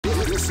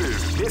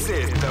This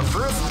is the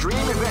first dream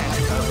event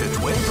of the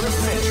 21st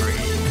century.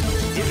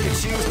 If you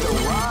choose the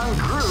wrong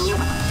groove,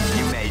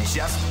 you may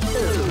just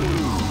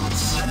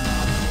lose.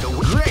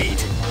 Great!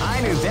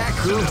 I knew that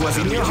groove was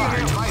in your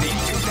heart. Fighting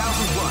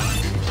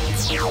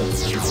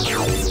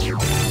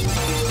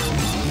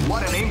 2001.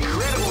 What an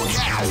incredible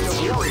cast of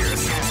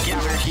warriors has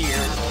gathered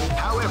here.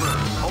 However,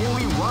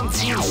 only one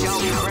team shall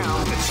be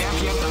crowned the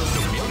champion of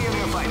the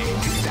Millionaire Fighting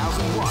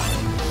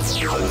 2001.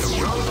 The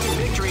road to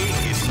victory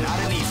is not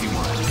an easy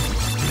one.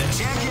 The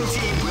champion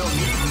team will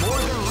need more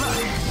than luck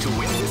to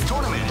win this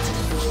tournament.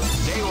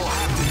 They will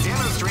have to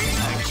demonstrate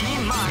a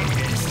keen mind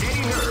and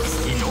steady nerves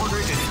in order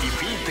to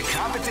defeat the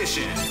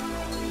competition.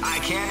 I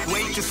can't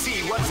wait to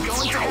see what's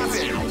going to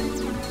happen.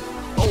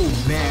 Oh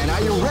man,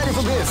 are you ready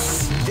for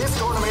this? This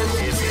tournament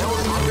is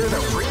held under the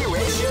free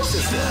ratio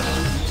system.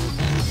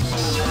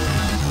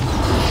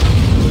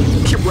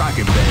 Keep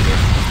rocking, baby.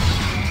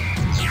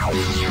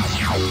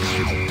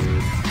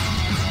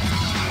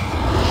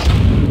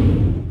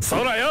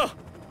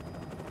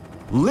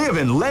 Live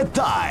and let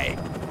die.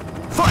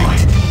 Fight!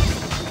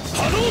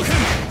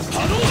 Hadouken!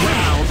 Hadouken!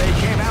 Wow, they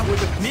came out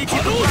with a sneaky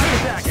surprise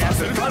attack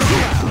after the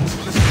round.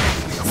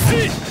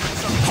 See!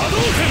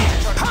 Hadouken!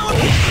 Power!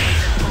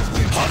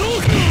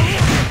 Hadouken!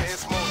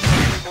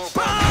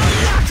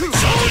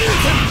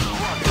 Hadouken!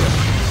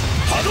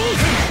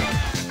 Hadouken!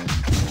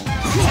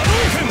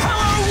 Hadouken!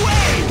 Power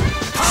wave!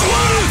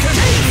 Power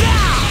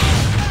takedown!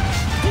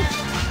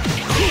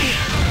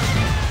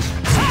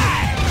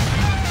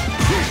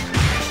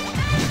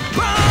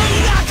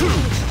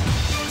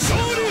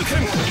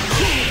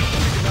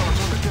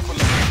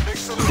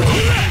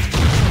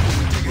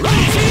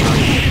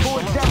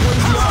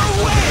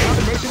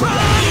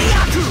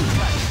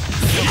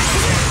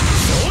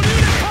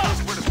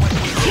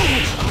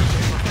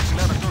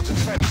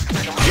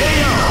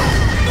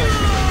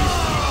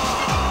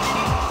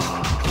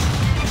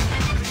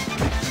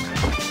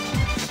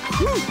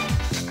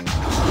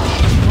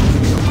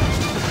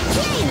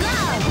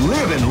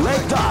 Live and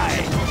let die.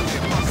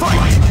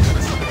 Fight!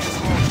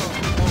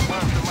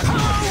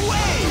 Power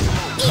wave!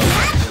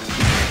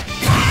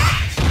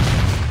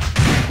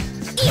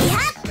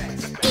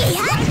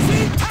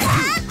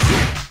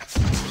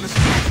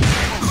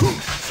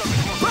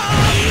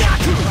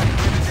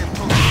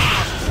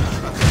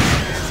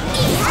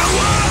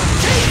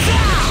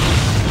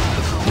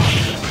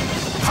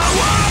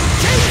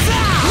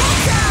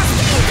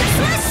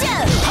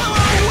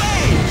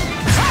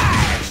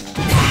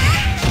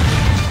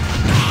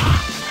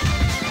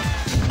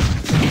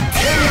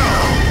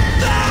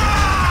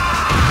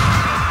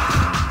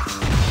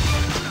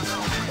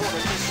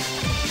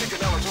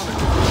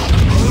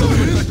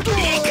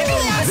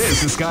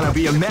 This is gonna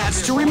be a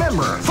match to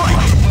remember.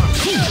 Fight!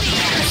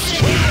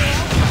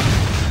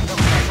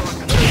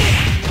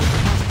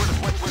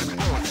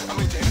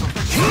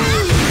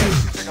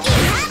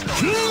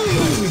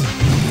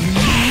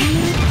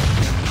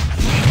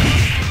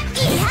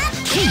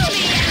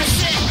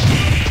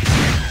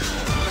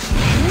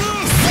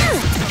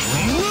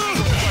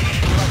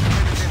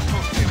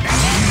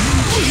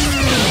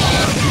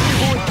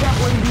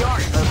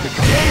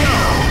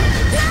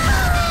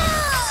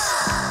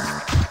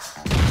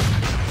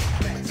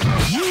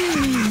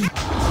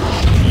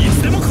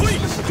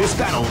 This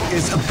battle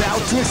is about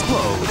to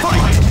explode.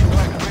 Fight!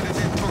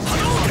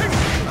 Hadouken!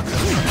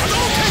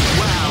 Hadouken!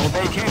 Wow,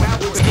 they came out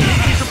with a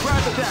sneaky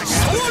surprise attack.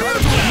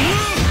 Hadouken! Hadouken!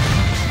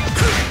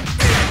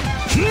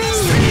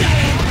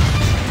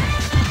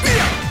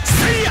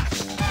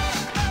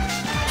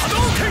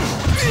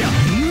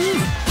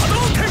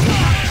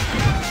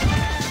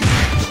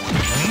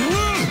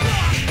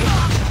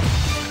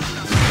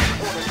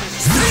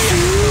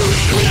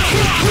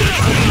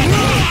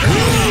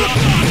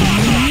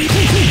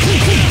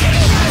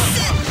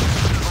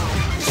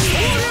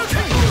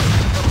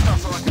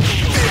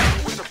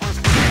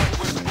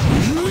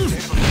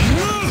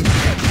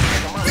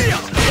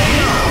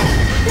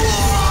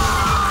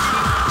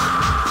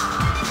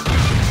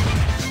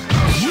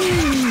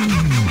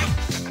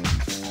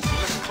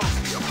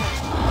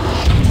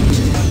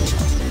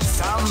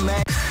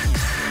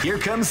 Here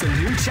comes a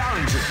new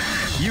challenger.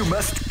 You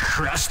must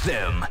crush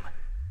them.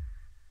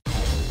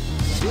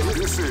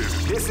 This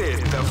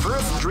is the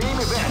first dream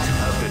event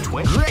of the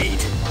 20.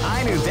 Great!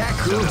 I knew that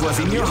groove was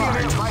in your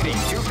heart. Fighting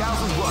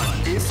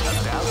 2001 is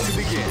about to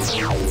begin.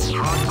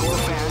 Hardcore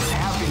fans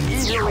have been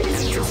eagerly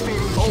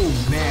anticipating. Oh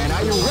man,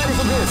 are you ready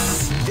for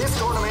this? This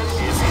tournament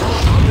is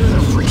held under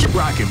the free. Keep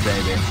rocking,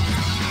 baby.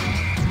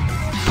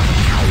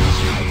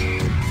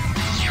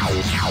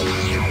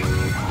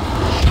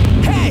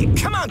 Hey,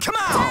 come on, come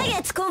on!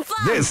 Targets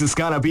confirmed. This is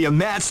gonna be a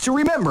match to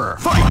remember.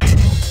 Fight!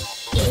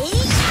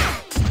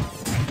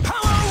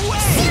 Power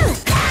wave!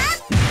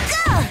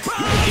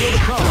 Feel the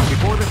calm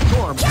before the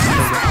storm. The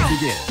round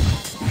begins.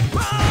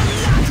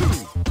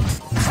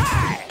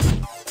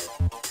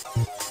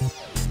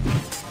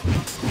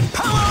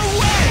 Power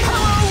wave!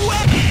 Power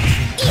wave!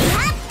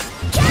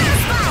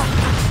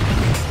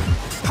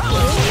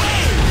 Power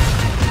wave!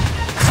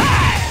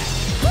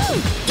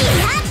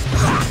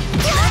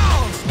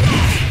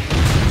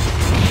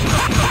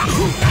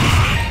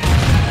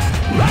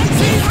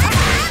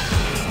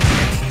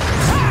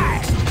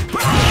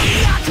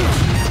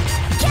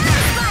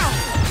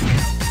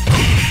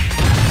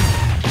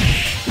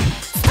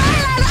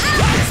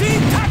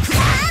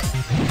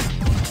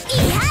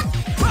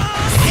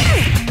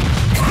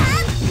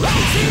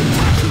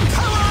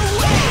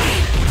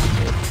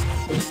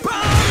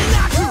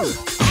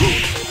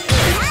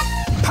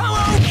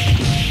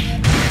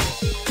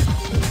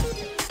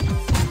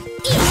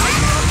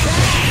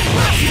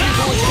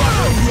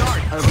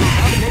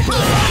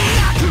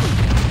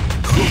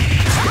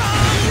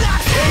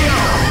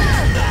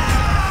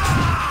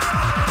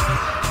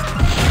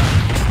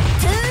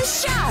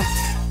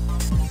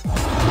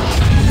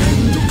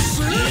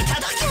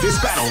 This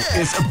battle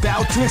is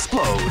about to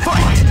explode.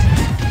 Fight!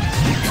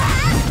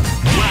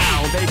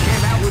 Wow, they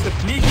came out with a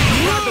sneaky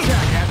surprise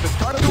attack at the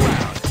start of the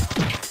round.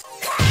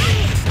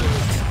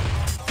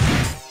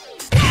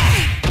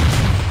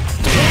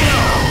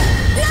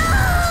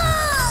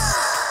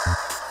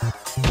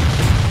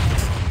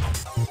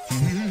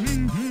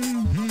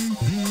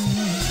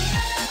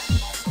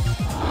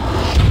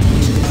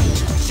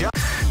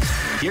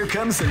 Here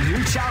comes a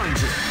new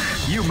challenger.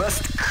 You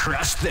must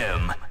crush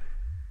them.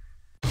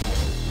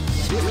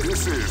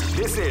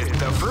 This is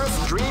the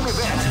first dream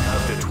event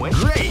of the 20.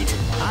 Great!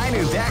 I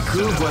knew that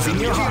groove was in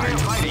your heart.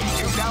 Fighting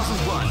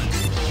 2001.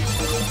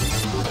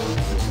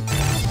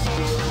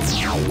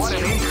 What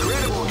an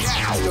incredible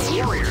cast of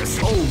warriors!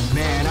 Oh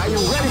man, are you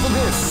ready for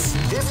this?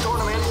 This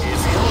tournament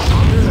is held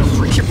under the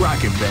free. Keep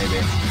rocking,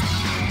 baby.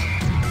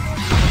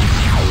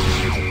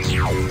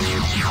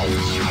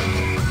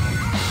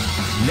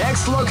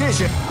 Next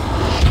location.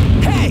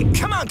 Hey,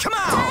 come on, come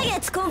on!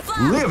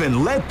 Live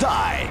and let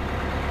die.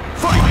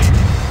 Fight!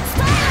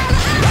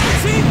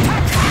 They came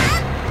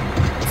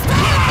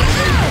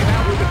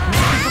out with a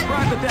sneaky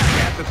surprise attack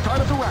at the start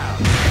of the round.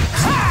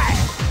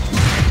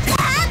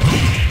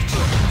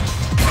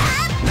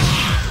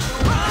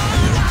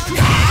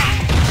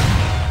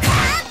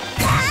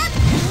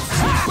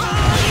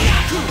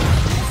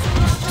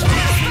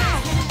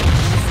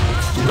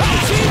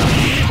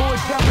 People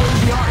examples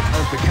the art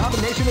of the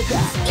combination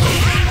attack.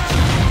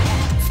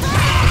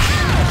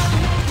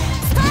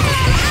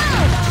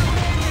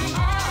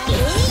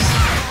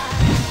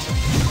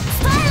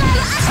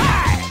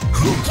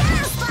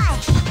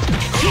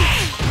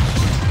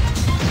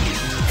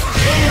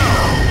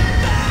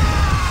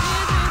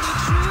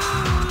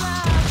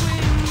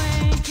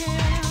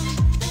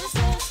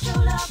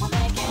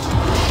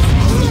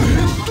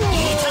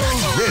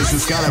 This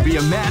is gonna be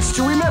a match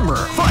to remember.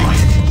 Fight!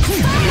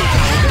 They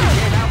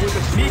came out with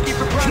a sneaky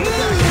surprise attack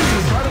at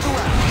the start of the round.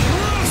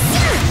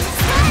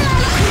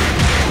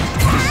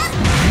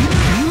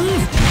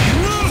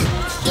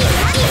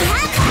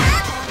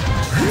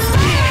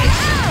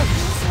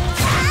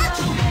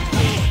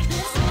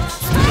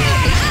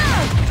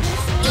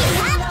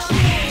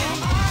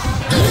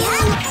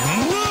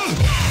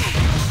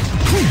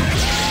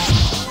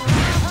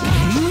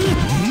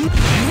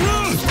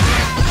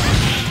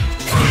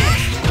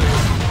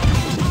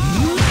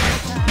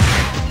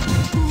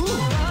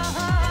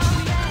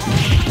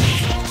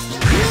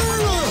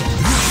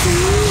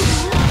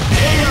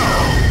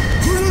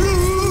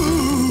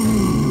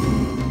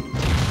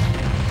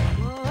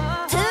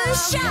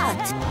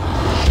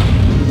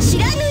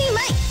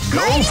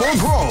 Go for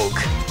broke!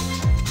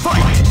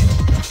 Fight!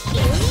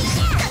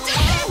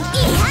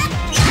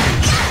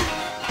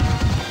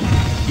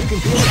 You can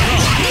feel it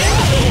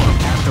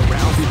as the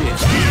round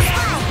begins.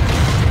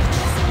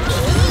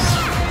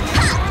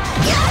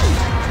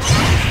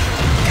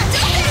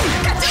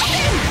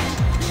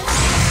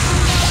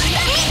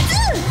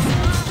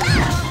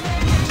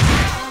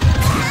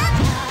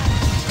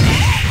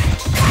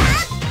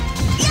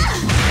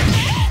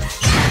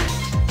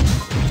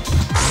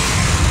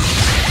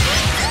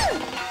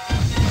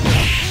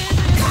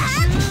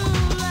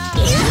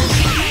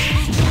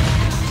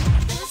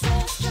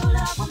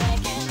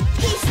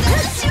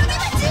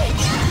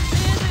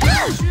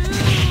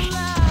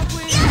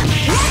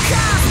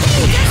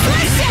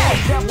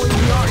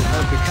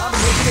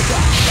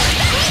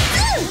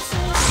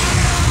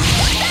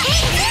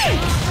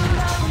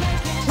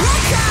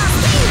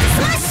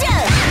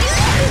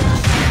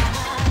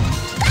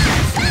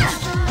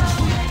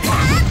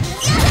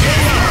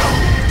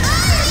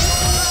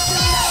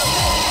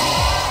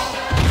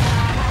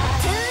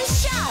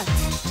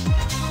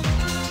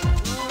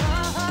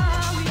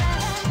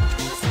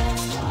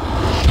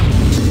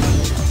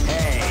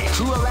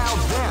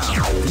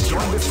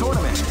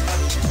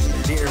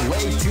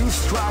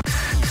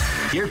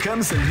 Here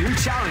comes a new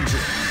challenger.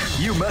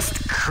 You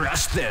must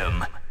crush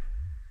them.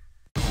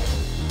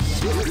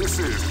 This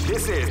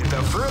is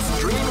the first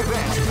dream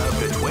event of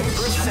the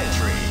 21st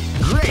century.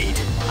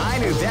 Great! I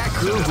knew that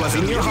groove was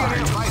in your heart.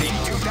 Fighting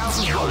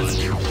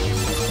 2001.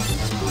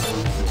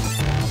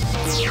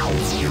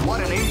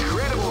 What an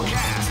incredible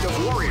cast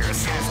of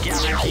warriors has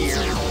gathered here.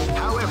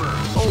 However,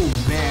 oh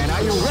man,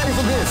 are you ready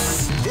for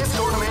this? This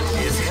tournament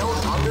is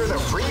held under the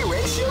free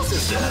ratio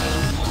system.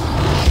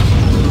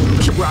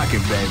 Keep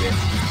rocking, baby.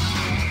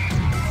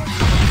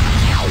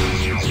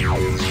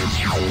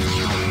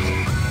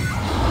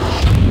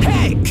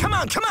 Hey, come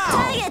on, come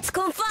on!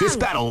 This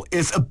battle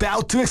is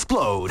about to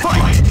explode.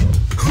 Fight!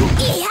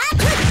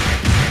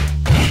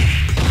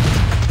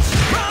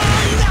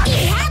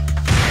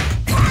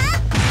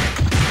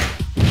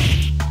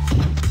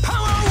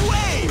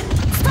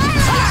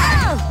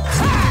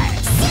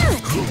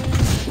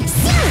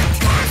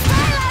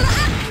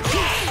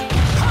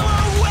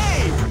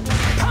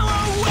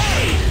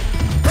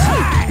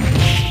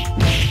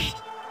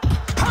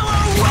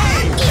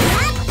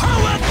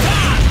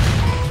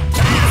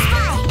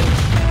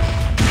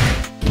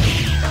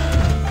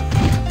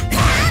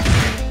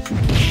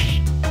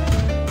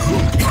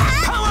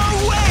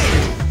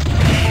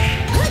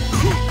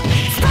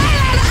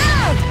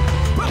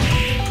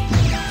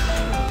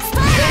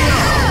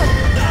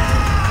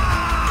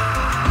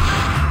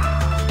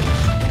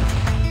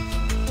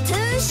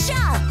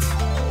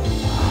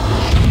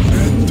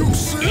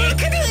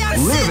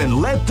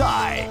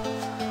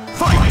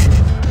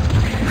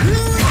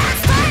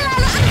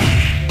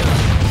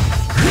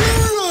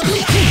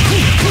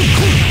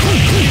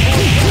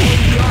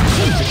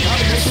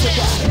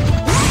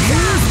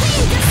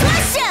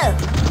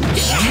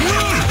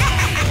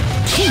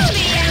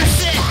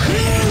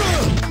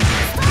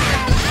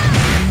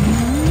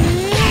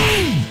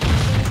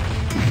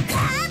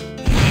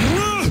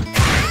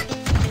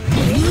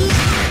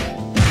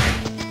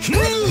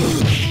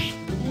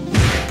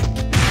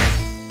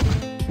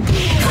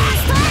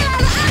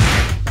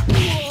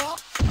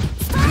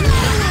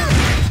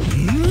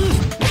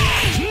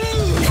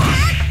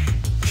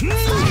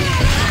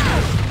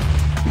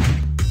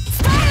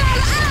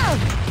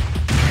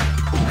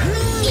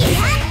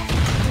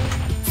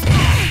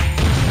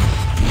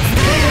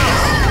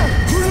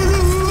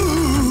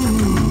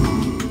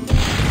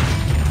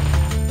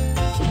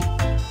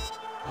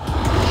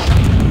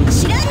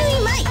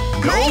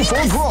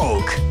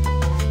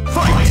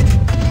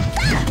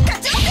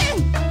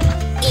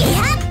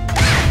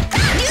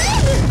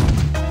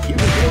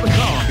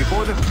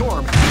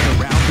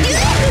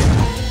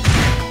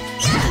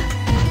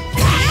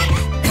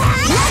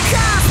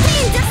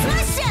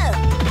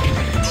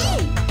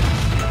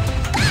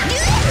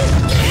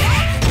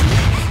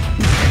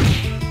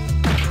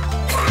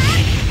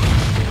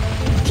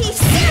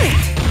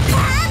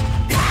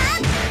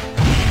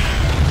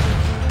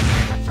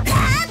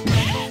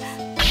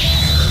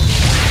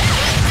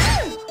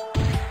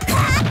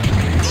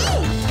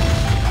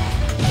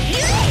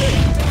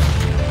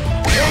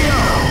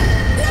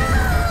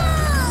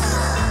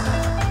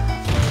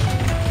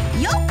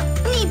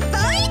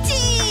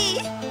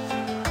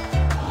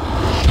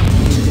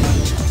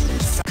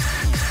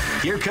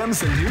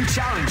 comes a new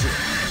challenger.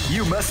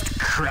 You must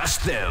crush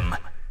them.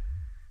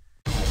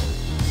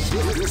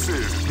 This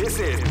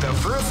is the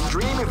first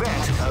dream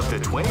event of the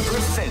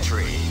 21st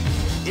century.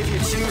 If you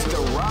choose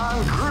the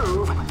wrong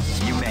groove,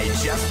 you may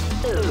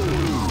just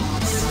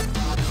lose.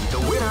 The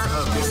winner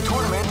of this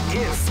tournament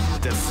is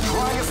the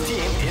strongest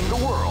team in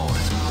the world.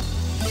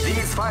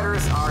 These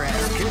fighters are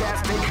as good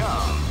as they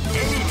come.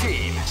 Any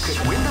team could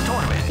win the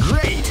tournament.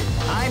 Great!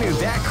 I knew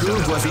that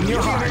groove was in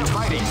your heart.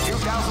 Fighting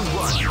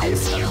 2001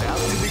 is about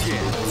to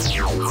begin.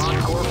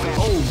 Hardcore fans.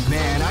 Oh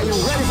man, are you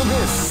ready for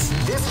this?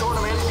 This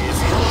tournament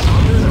is held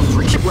under the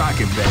free. Keep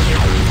rocking, baby.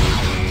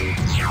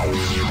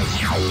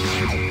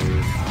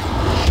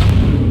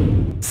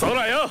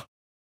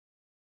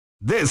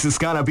 This is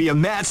gonna be a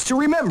match to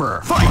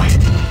remember. Fight!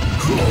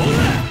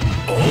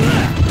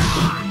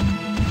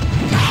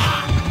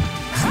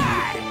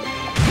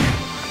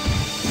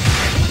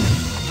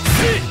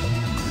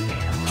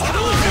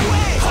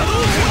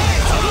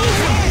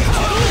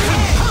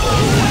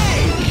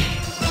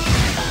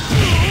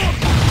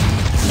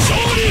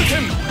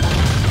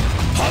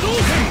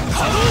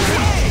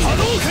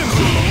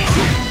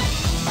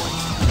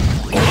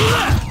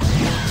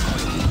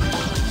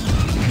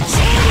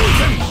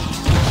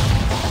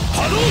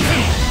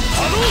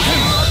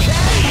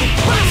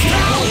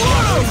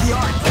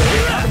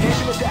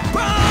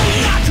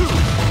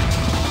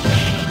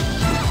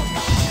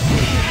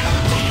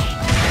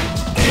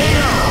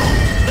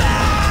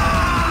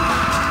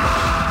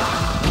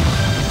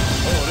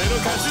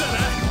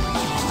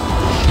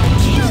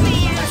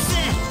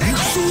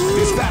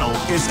 This battle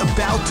is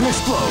about to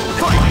explode.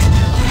 Fight!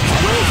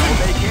 Well,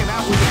 they came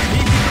out with a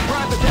sneaky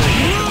surprise attack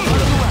at the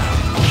start of the round.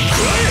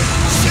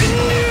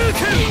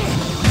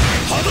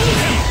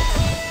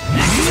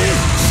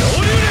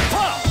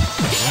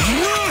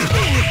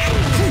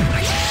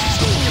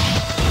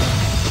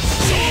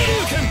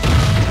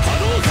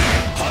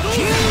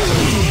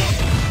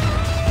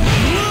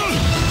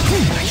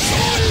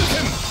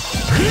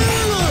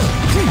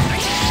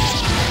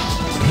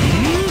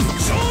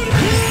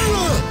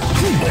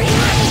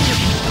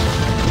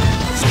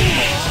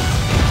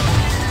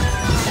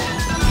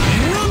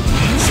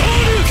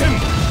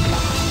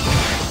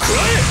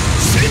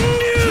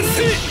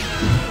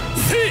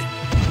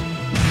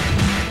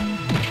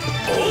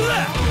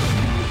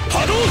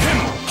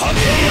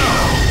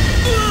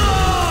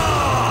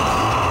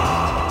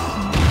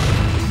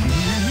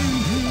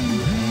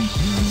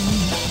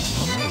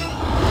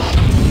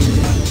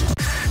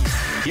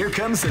 Here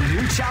comes a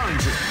new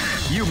challenger.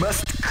 You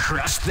must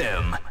crush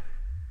them.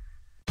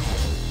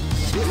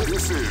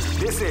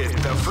 This is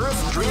the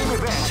first dream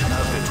event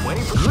of the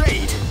 20th.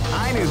 Great!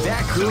 I knew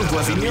that groove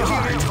was in your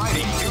heart.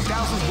 Fighting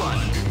 2001.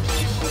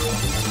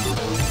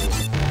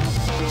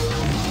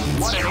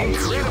 What an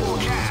incredible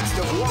cast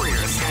of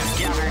warriors has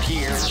gathered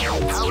here.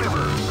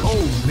 However,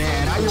 oh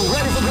man, are you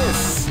ready for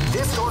this?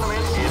 This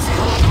tournament is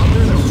held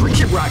under the free.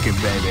 Keep rocking,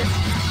 baby.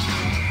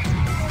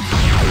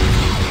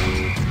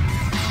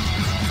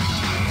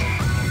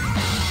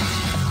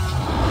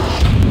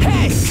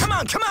 Come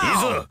on, come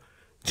on!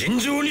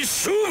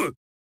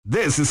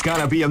 This is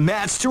gonna be a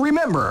match to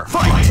remember.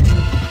 Fight! They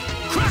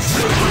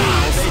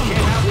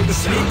came out with the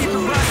sneaky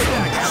surprise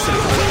attack.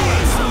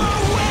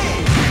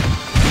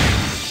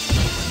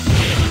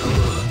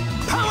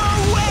 Power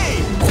away!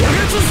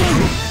 Power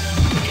away!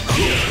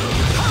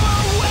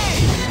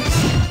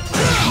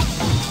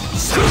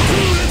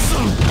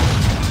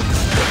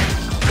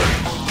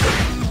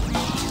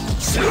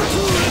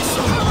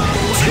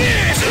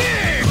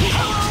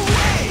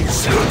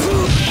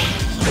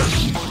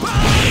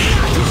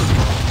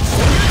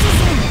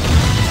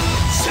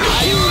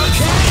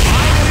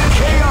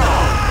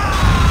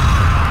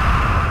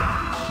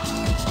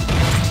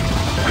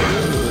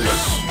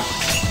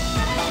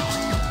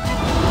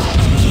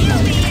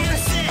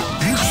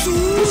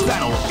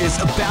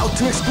 is about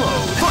to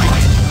explode.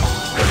 Fight!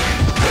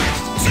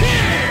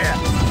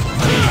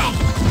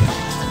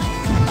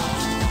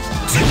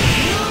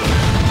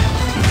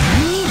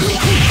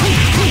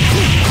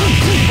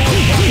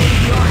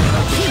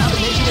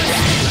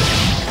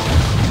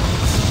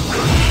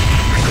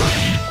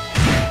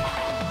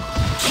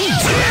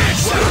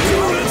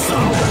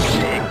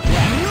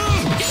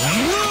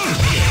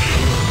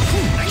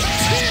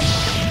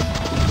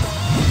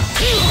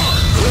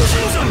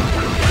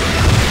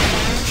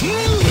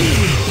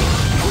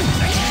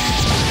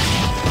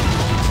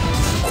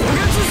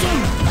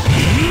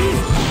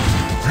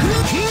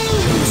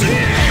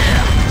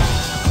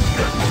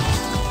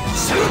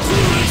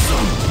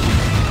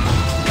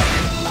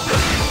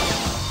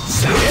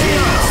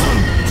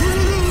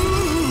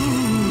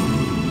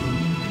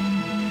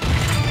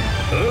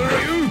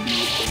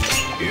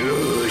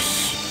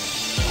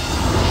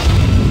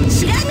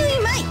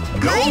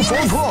 Go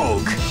for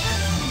broke!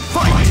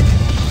 Fight!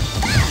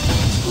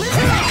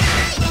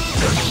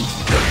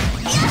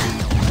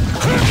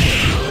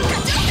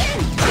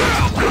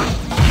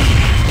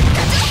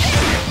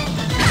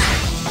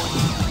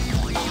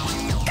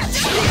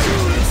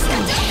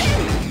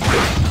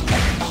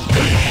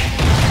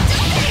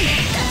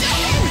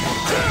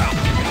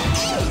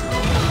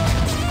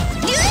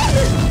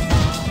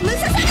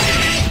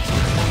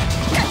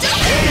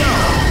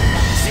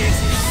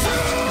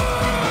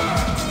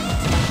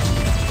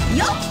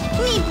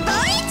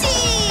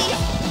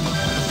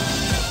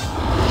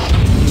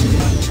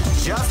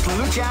 Just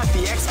look at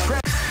the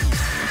express.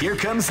 Here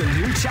comes a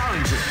new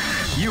challenger.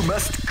 You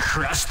must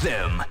crush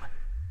them.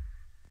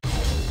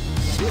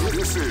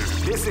 This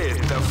is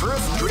the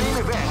first dream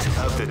event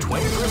of the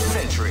 21st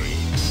century.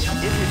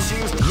 If you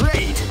choose,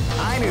 great!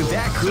 I knew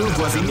that groove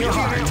was in your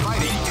heart.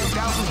 Fighting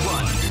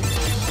 2001.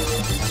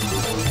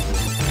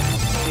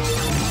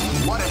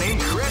 What an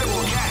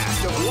incredible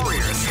cast of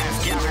warriors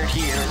has gathered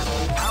here.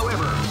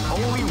 However,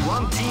 only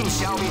one team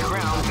shall be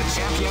crowned the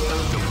champion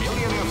of the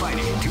Millionaire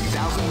Fighting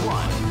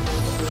 2001.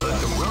 But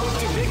the road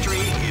to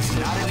victory is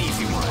not an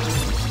easy one.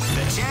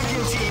 The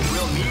champion team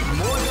will need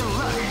more than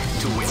luck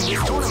to win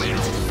this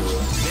tournament.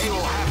 They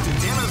will have to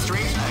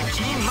demonstrate a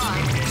keen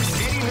mind and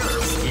steady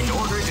nerves in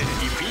order to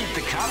defeat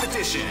the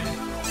competition.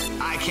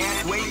 I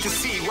can't wait to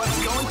see what's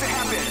going to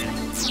happen.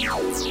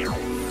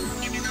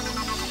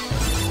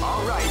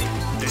 Alright,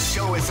 the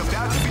show is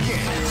about to begin.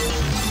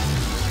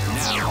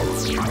 Now,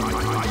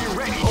 are you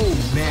ready? Oh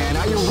man,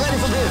 are you ready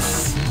for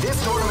this?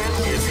 This tournament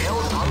is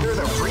held under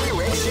the free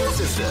ratio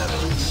system.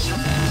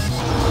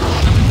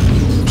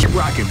 Keep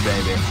rocking,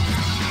 baby.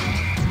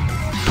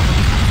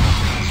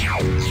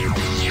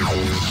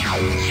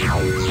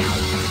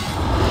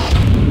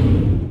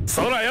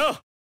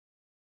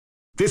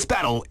 This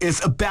battle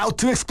is about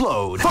to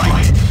explode.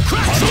 Fight!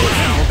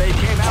 Now they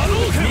came out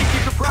with a sneaky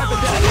surprise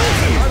attack at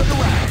the start of the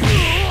round.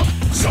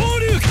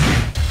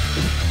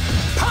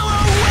 Power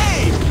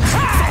wave!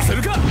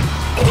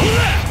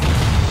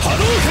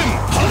 Hadouken!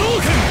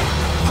 Hadouken!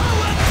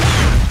 Power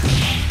attack!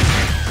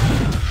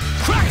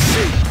 Crack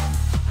shoot!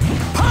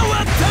 Power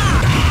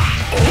attack!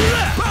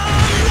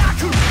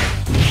 Banaku!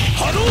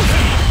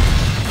 Hadouken!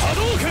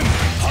 Hadouken!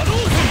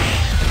 Hadouken!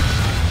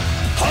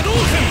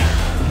 Hadouken!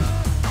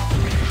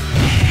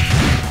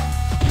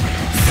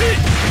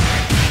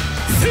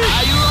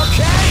 Are you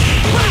okay?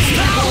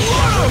 Master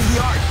World!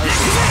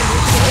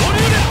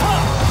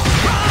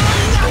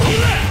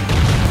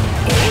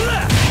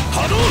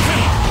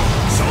 Hadouken!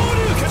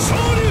 Shoryuken!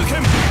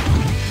 Shoryuken!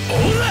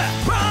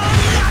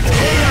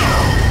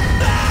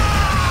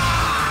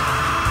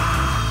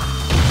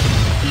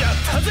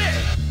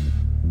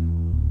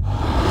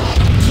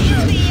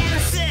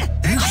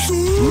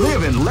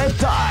 Live and let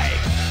die!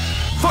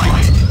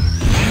 Fight!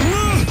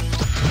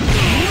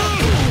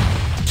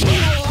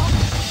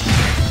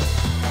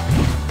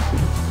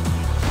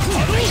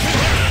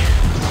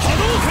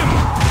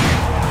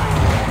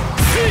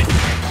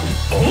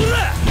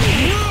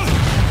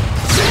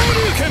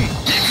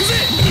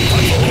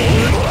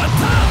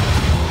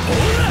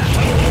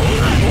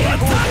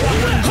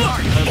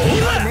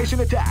 Coordination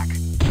attack.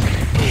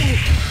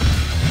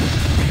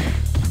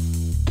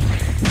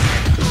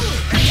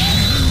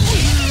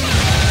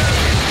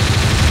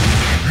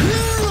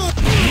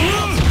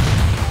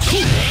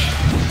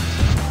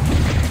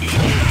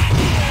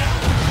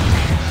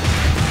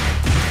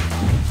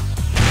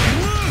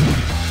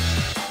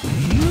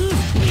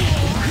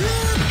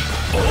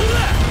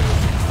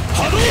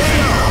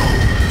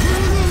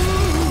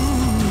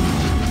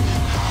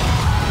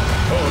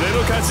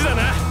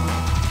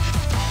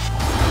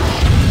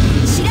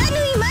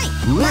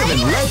 Live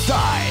and let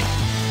die!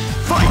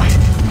 Fight!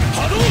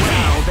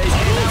 Now they came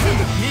out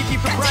with a sneaky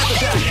surprise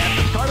attack at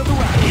the start of the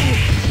round.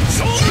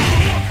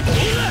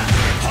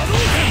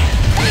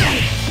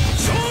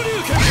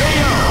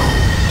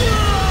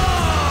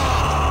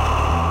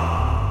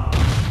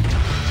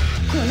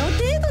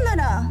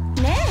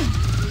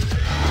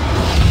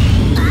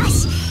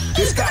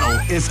 This battle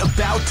is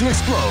about to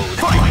explode.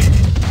 Fight!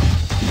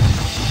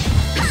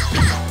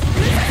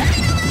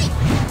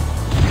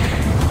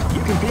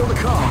 You can feel the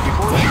calm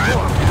before the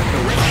storm as the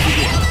race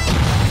begins.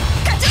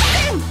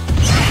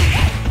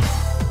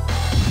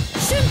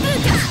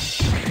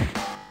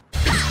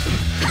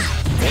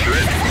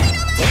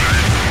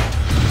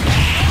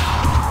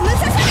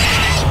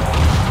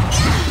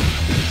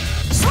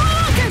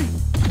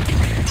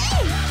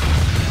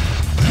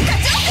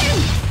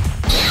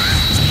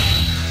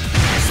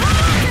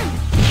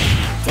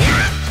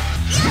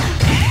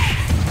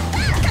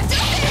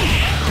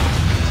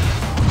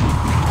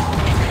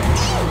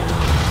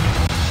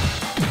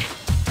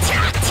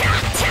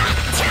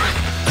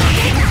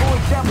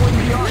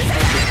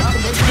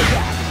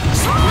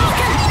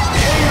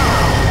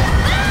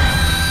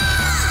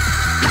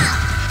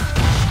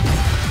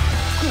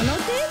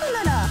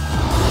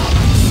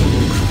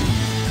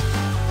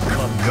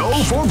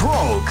 For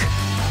broke.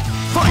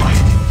 Fight!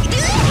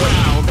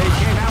 Wow, they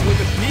came out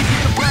with a sneaky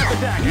surprise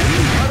attack at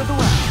the start of the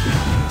round.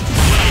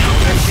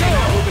 They came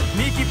out with a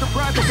sneaky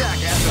surprise attack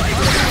at the start of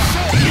the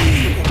round.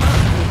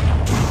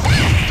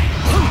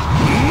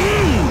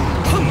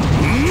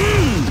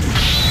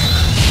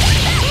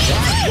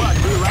 That's what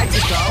we like to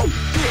call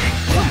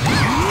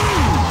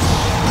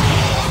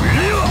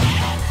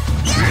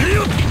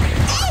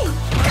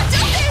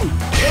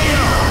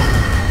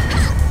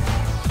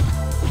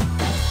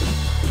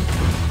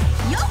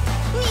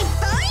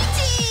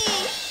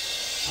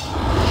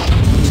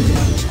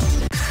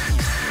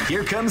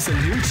Here comes a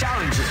new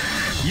challenger.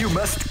 You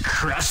must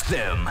crush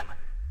them.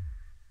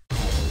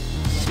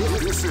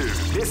 This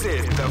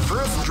is the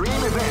first dream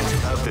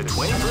event of the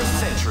 21st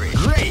century.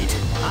 Great!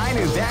 I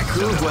knew that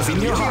groove was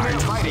in your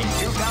heart. Fighting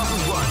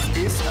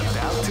 2001 is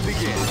about to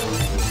begin.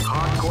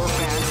 Hardcore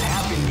fans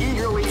have been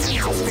eagerly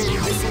anticipating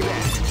this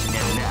event,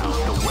 and now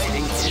the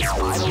waiting is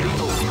finally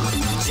over.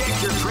 Check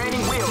your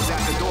training wheels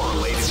at the door,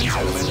 ladies and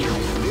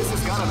gentlemen. This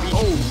is gonna be...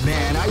 Oh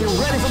man, are you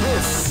ready for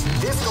this?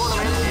 This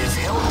tournament is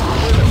held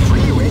under the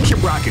free range.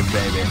 Keep rocking,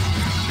 baby.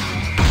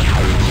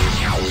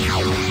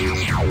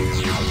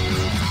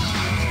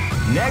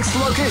 Next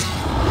location.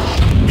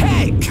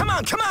 Hey, come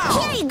on, come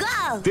on! Here you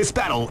go! This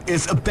battle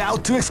is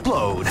about to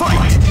explode.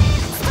 Fight!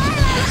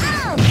 Starlight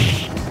out!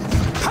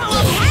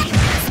 Starlight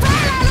out!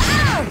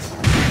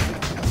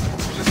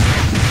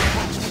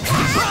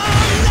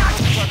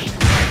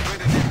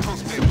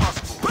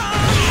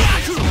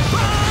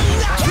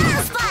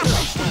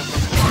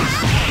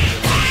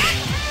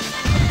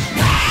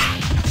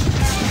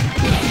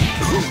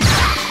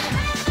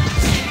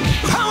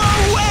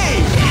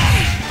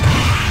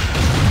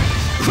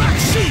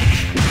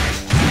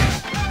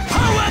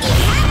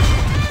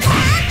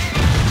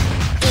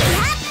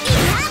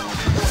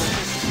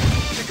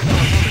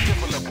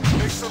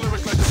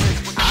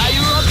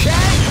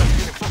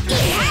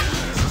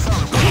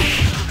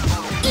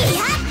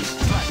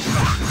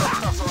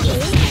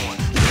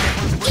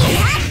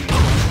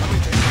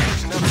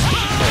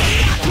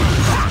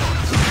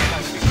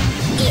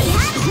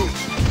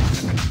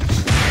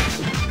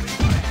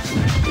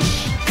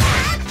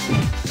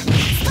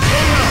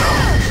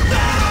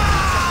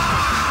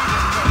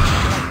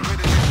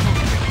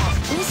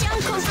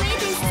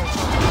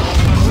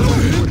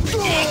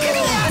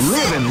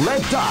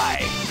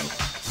 Die!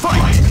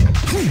 Fight!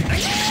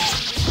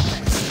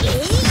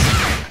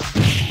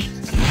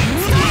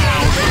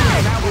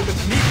 Now with a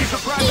sneaky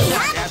surprise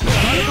attack at the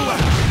start of the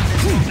round.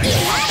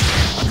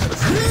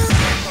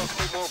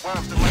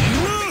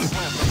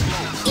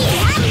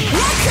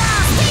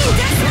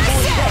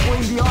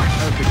 Doubling the art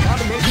of the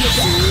combination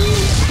attack.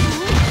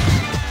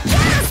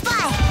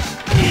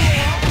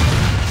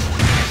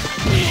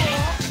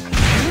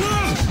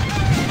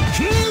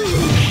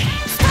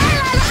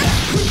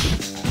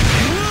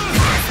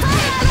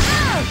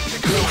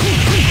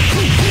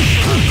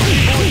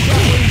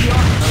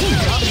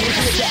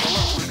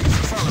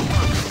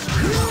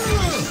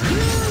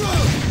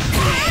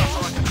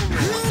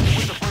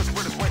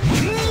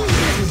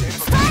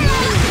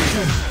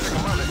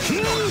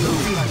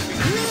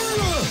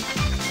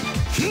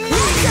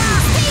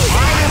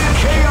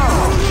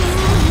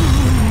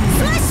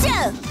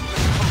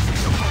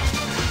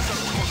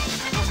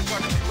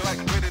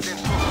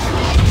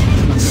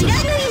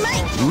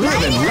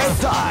 Live and let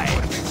die!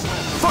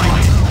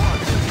 Fight!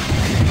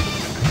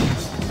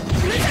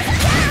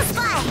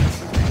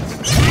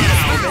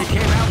 Now they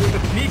came out with a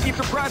sneaky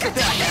surprise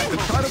attack at the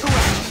start of the round.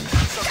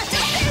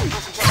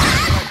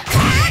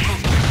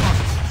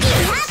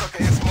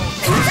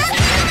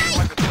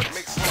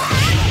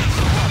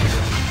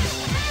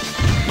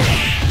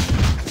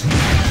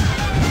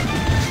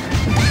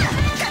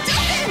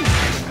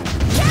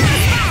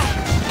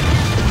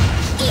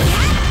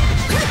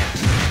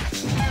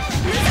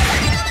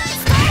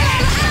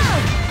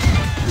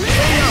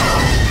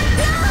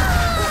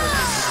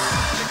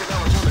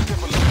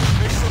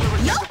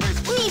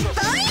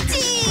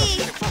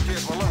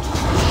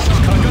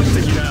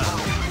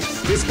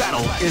 This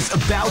battle is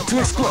about to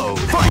explode.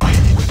 Fight!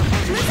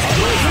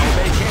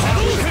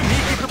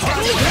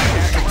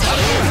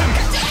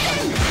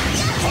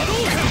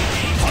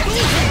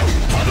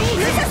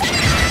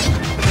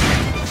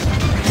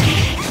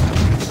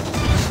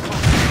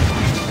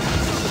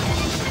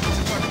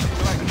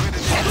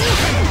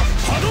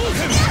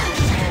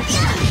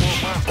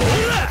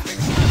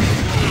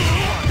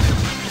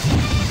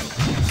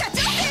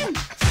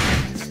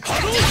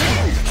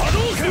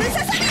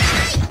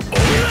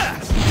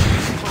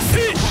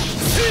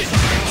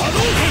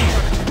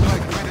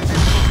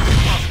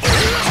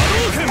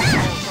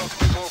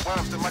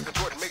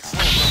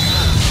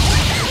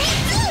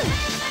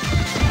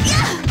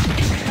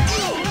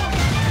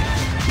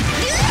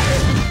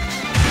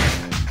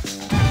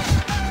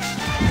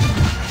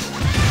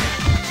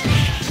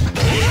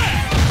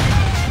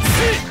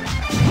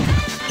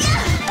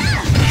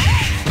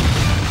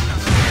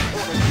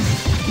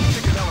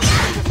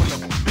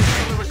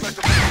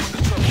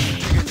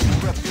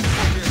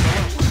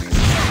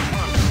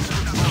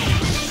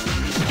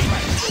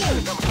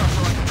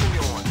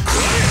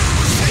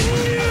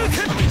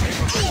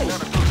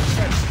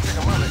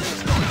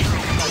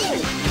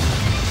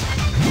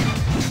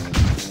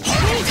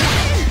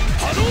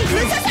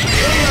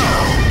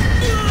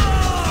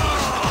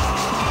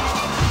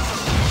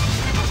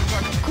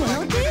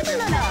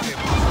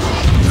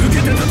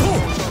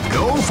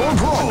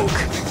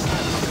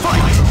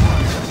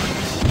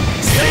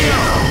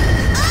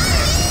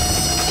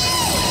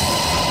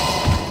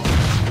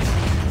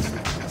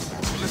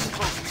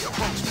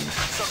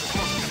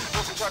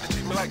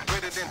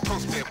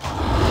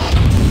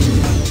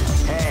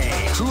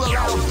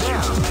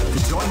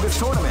 this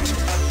tournament.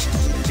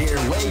 Dear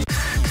wait,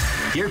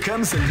 here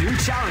comes a new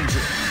challenger.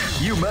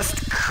 You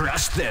must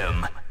crush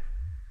them.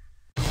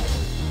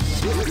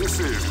 This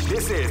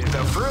is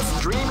the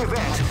first dream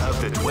event of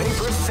the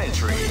 21st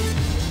century.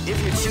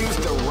 If you choose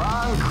the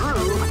wrong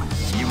groove,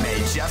 you may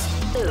just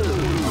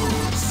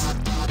lose.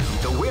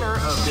 The winner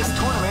of this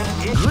tournament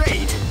is...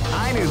 Great!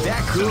 I knew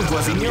that groove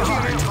was in your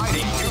heart.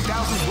 Fighting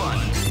 2001.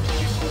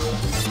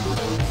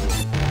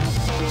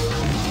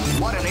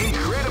 What an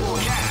incredible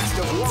cast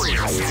of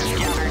warriors has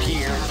gathered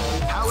here.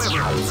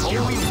 However,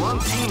 only one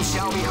team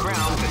shall be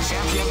crowned the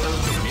champion of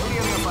the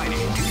Millionaire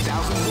Fighting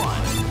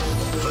 2001.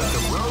 But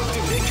the road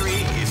to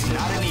victory is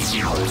not an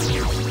easy one.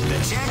 The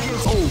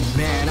champions... Oh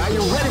man, are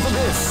you ready for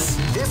this?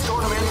 This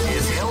tournament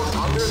is held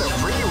under the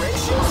free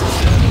ratio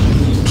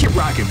system. Keep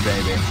rocking,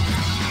 baby.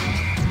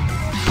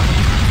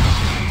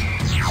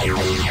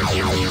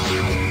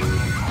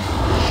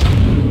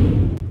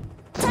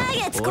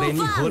 Targets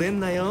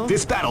confirmed.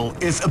 This battle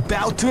is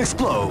about to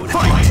explode.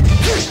 Fight!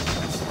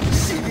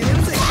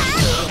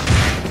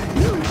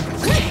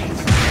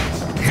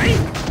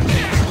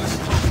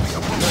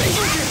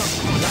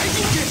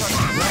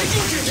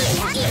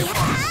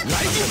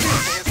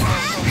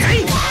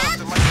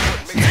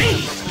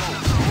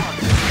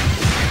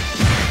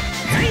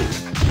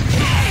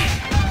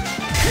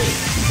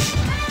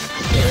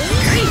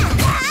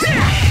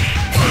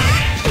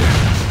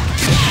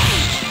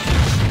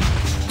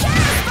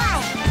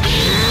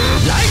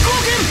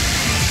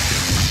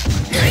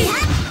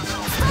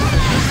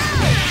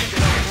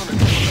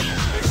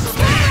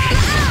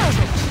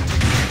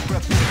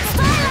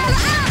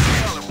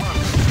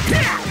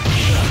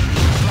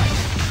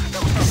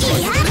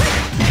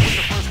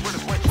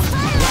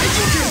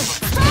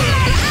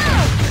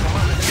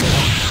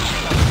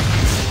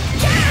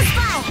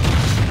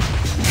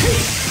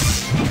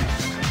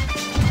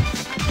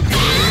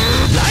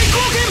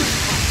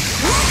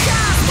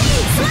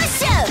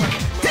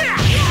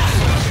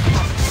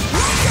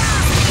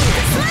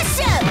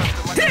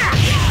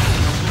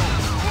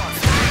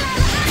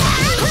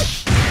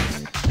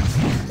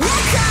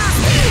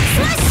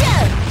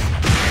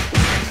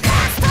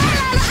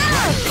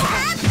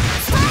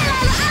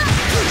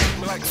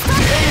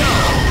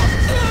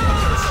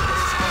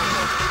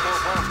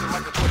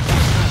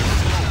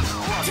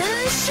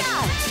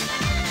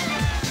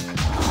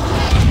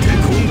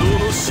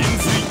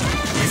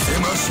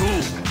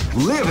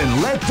 Live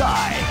and let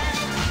die.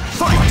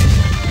 Fight!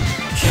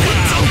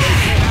 Wow, they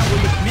came out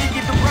with a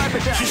sneaky surprise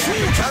attack at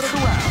the start of the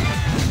round.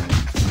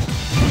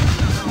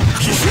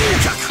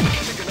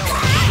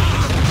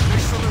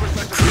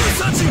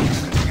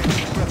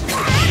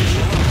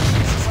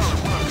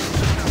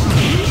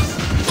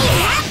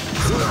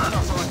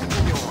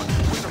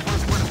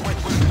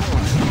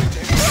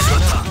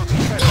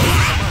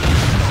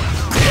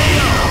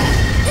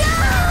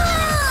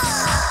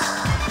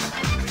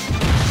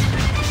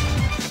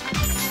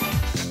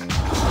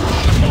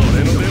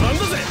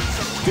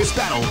 This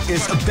battle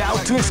is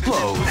about to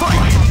explode.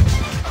 Fight!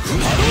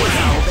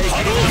 Wow, they came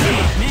out with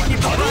a sneaky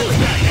surprise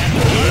attack at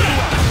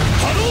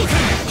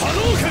the start of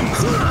the round.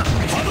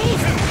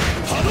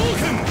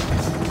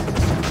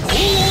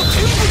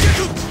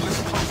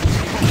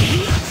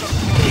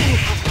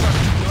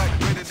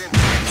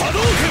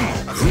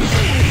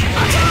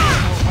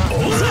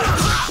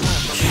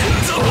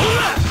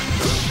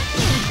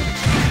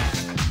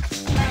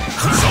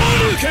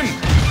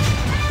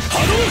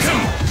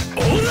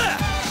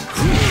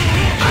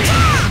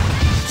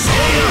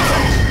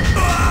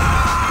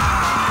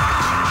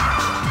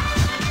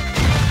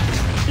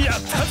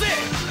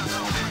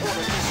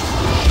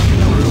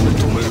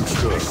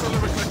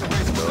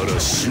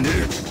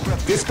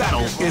 This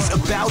battle is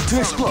about to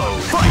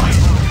explode. Fight!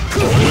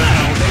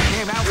 Wow, they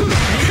came out with a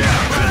sneaky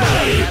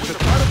surprise at the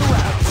start of the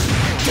round.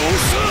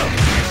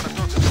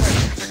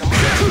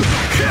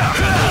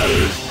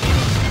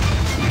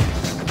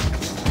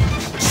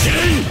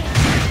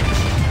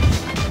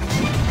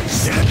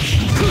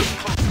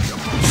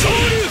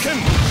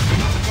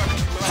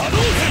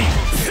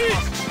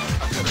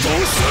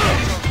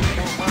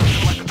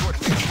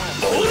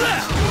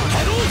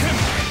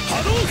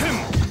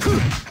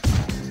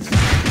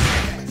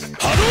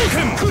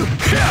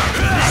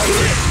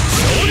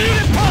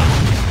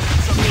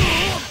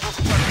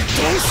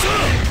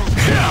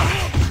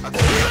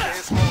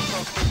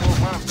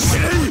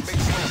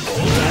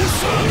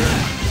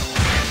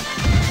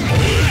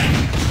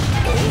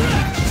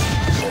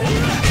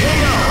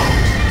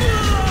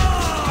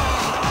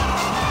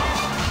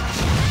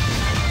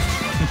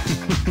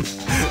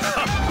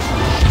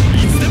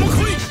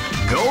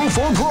 Go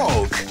for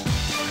broke.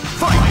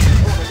 Fight!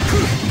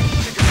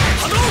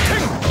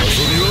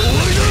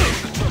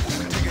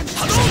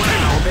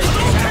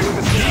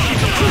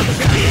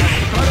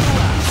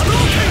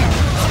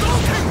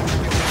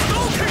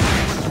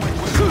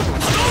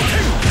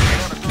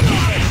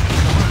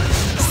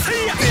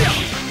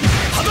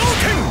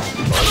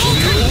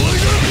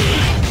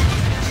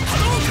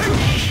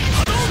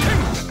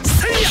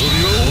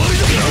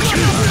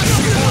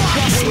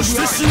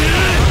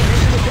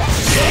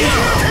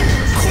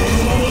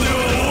 Wow.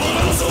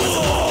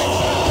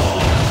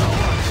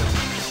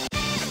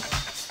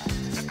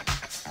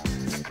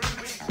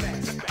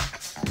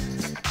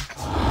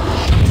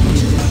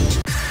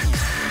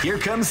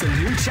 comes a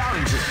new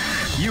challenger.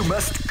 You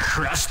must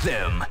crush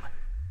them.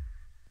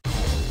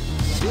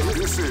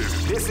 This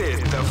is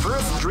the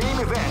first dream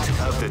event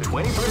of the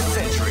 21st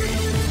century.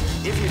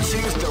 If you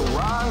choose the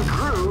wrong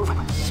groove,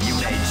 you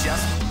may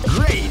just...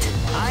 Great!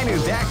 I knew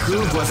that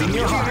groove was in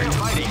your heart.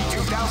 Fighting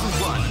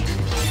 2001.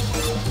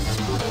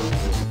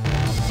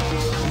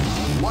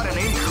 What an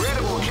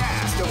incredible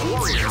cast of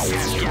warriors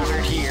has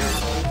gathered here.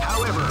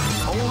 However,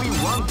 only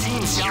one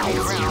team shall be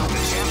crowned the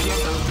champion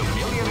of the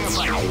Millionaire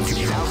Fighting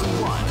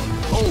 2001.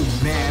 Oh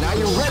man, are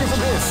you ready for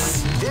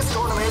this? This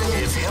tournament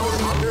is held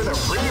under the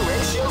free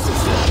ratio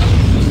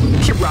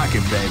system. Keep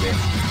rocking, baby.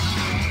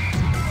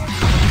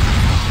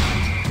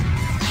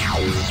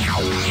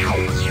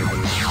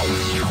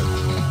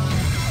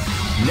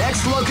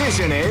 Next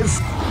location is...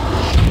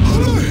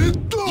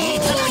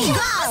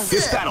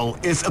 This battle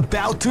is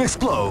about to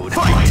explode.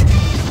 Fight!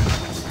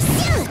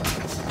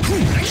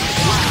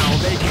 Wow,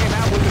 they came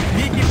out with a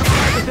sneaky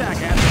surprise attack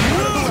at the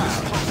start of the round.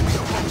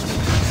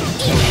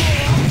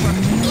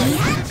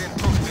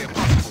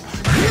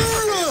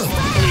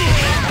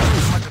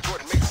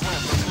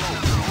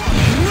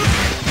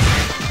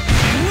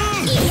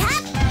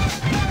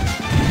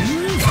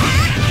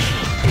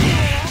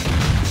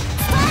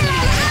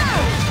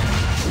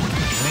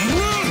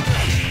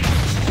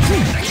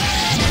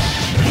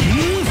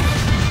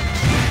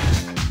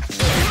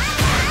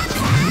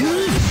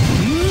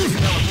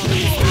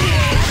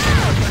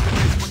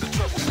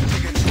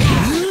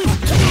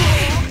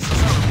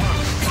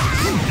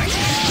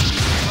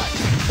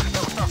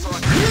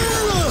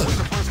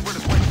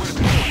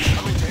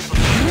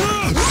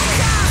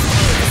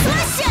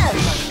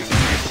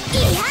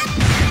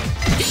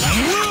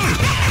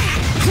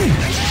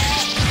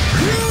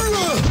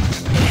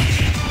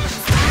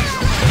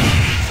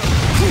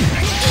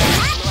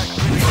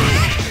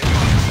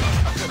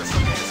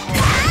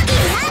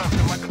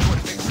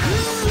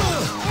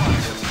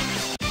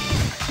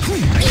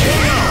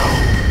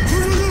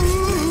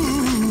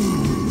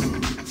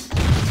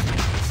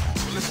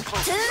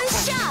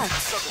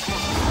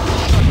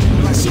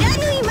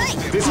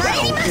 This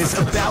battle is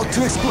about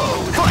to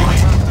explode.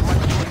 Fight!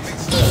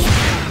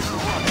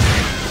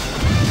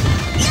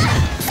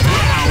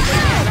 Wow, they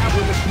came out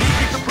with a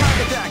sneaky surprise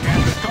attack at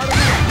the start of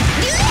the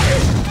round.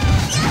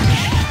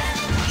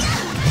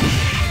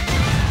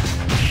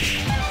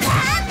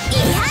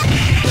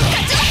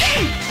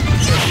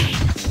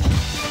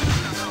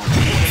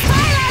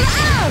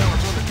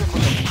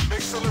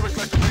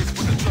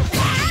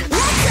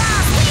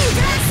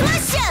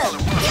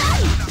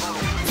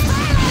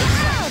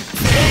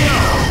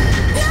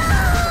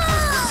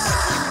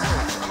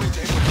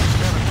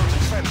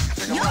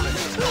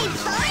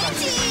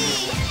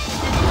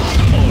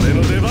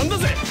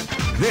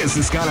 This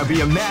is gonna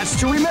be a match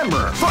to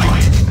remember.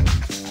 Fight!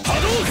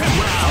 Hadouken!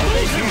 Wow,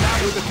 they came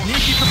out with a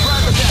sneaky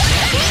surprise attack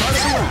at the start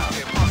of the round.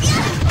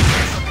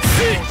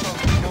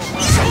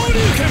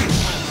 Shoryuken!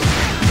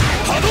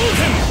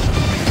 Hadouken!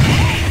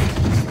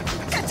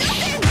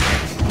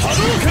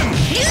 Hadouken! Hadouken!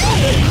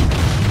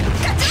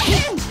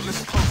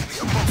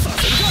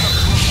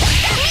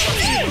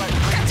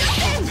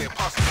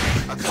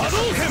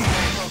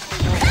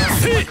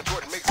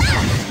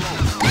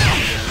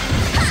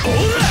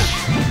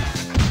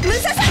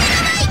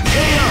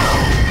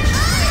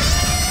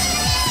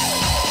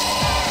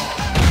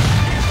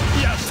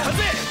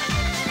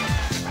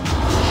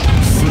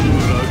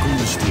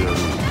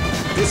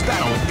 This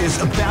battle is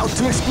about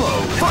to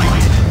explode.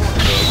 Fight!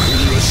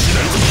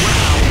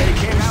 Wow, they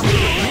came out with a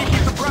sneaky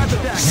surprise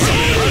attack.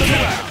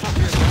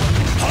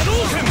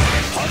 Hadouken!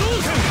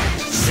 Hadouken! Hadouken!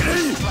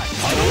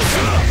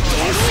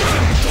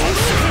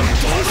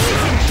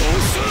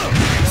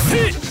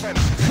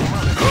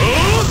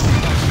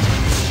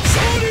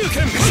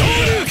 Shoryuken!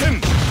 Shoryuken!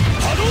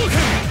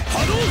 Hadouken!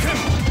 Hadouken!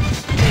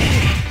 Shoryuken!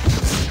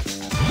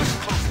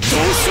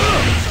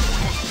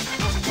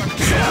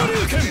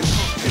 Shoryuken!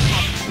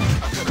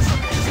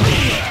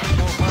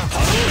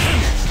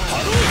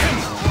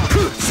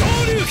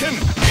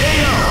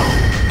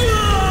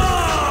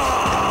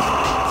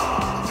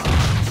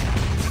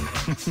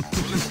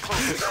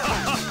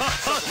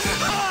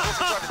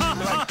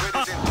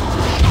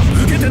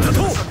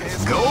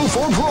 Go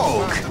for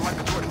broke!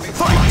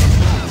 Fight!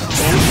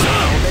 They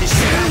shot with a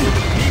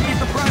sneaky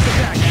surprise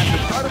attack at the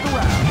start of the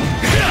round.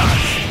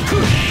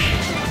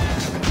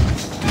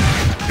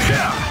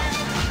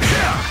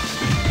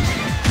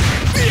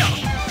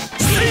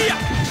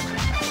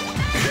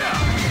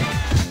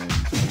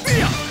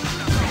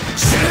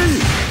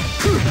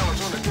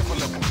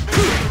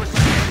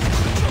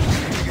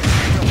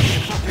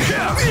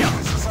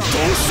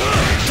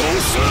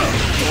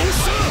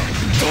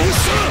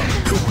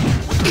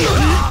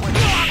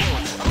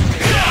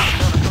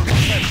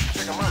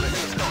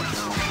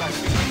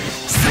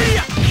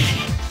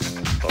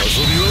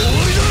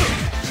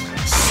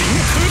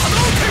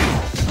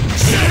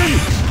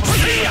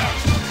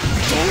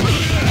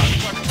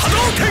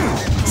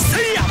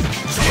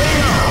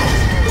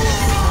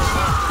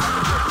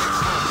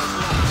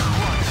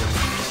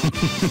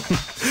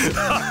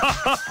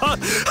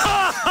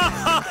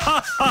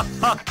 Some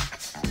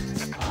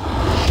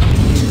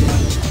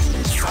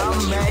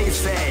may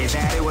say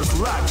that it was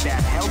luck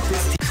that helped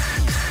this team.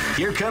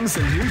 Here comes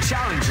a new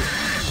challenger.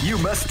 You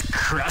must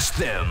crush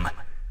them.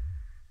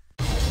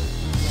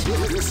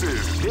 This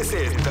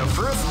is the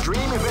first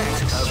dream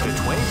event of the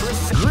 21st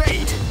century.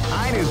 Great!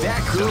 I knew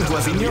that groove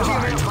was in your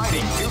heart.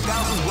 Fighting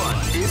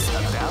 2001 is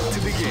about to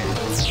begin.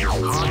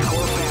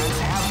 Hardcore fans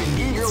have been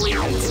eagerly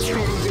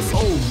anticipating this.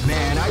 Oh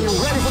man, are you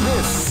ready for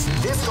this?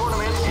 This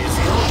tournament is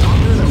held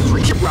under the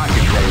free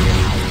rocket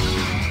rating.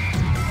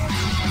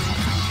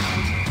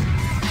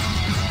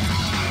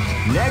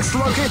 Next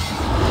look.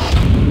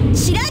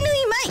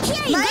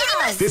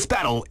 This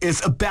battle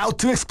is about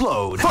to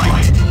explode.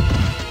 Fight!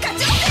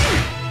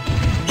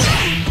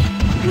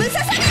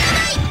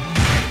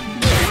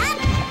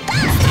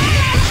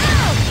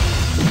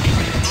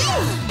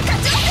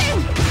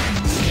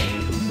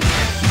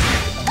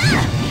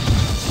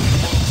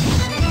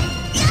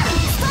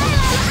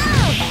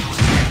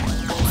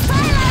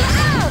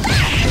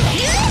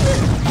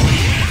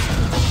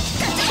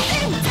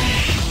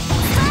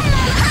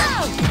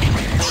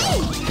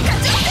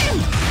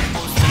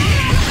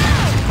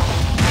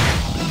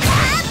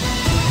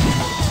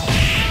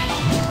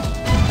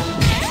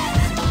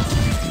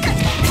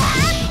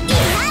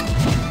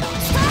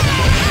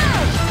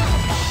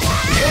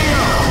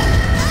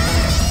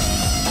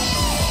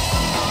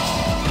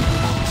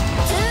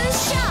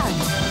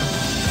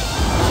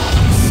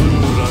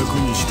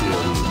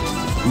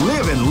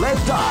 Live and let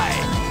die.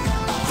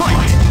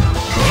 Fight!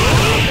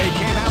 They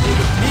came out with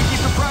a sneaky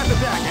surprise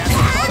attack as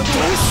part of the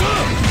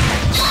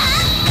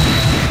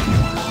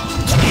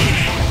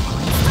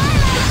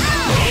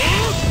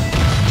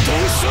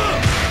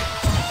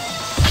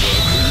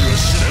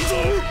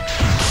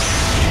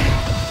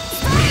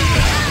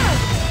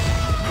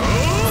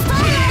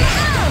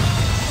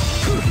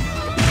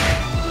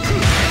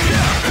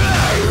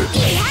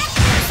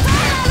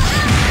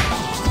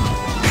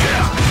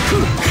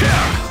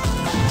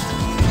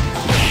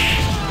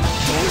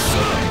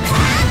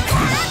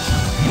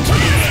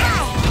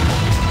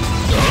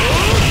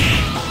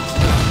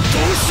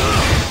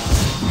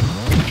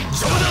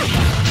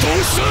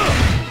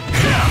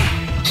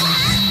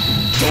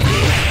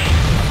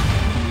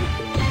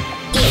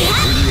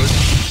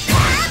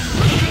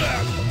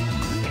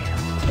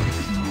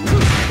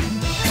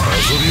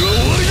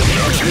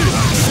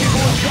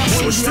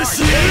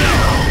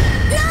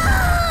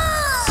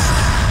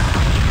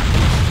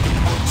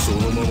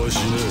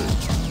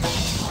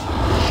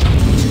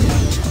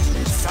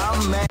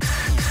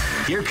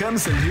Here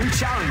comes a new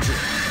challenger.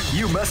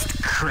 You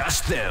must crush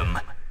them.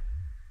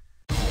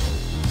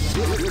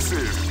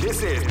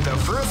 This is the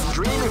first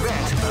dream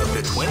event of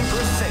the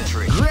 21st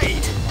century.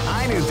 Great!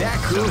 I knew that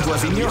groove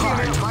was in your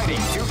heart.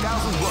 Fighting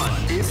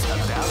 2001 is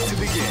about to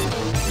begin.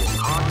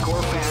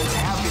 Hardcore fans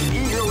have been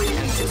eagerly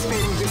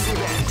anticipating this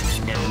event,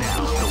 and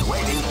now the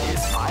waiting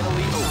is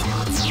finally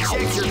over.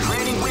 Check your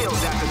training wheels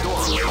at the door,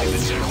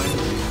 ladies and gentlemen.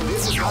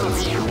 This is gonna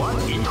be one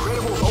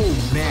incredible. Oh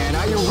man,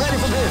 are you ready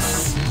for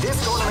this? This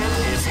tournament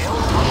is held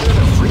under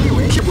the free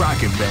range. Keep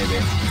rocking, baby.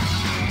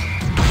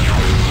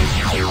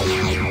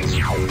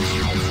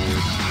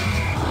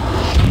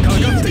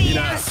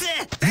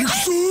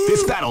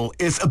 This battle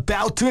is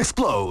about to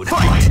explode.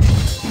 Fight!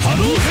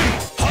 Hadouken!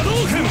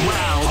 Hadouken!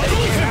 Wow, they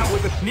came out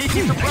with a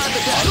sneaky surprise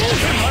attack at the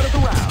start of the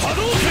round.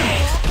 Hadouken!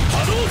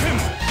 Hadouken!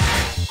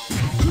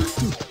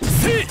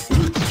 See!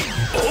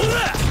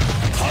 Ola!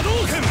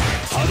 Hadouken!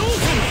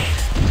 Hadouken!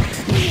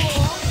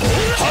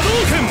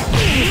 Hadouken!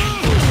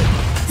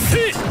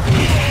 See!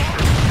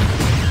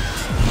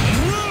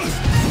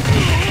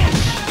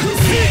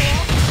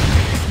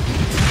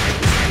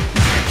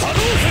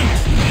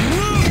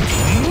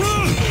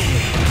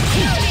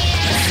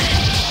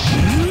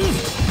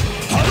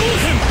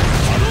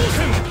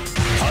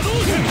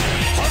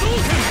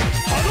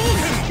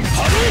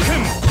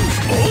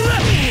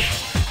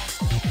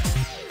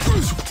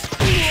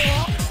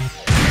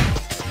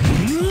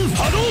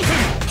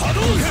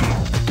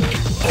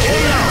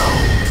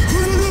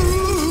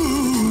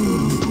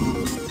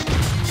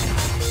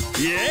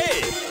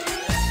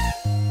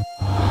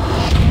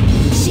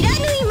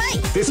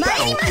 This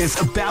battle is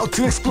about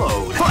to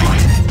explode.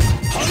 Fight!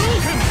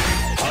 Hadouken!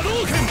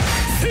 Hadouken!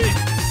 See!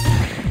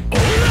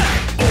 Ola!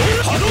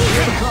 Ola!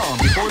 Hadouken! Calm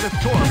before the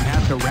storm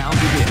has the round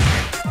begin.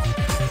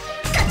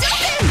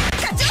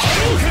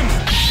 Hadouken!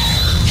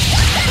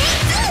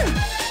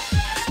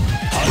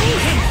 Hadouken!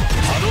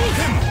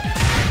 Hadouken!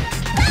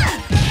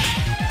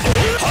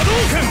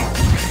 Hadouken!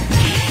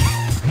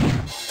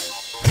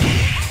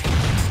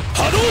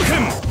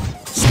 Hadouken!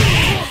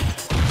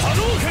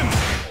 Hadouken!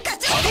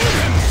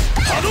 Hadouken!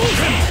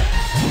 Hadouken!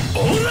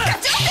 Ola!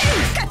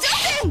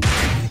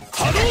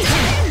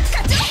 Hadouken!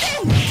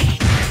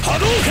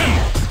 Hadouken!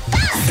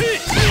 See!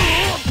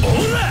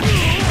 Ola!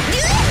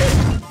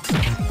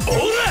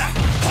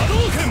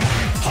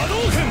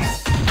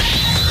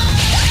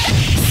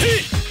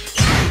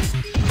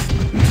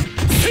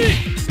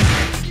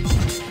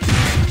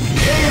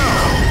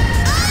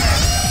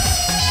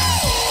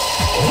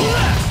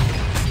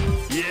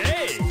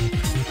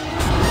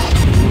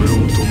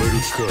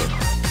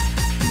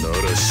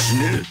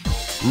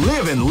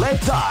 Live and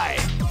let die.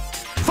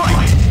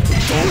 Fight!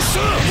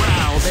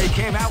 Wow, they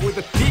came out with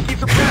a sneaky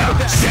surprise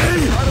attack at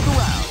the start of the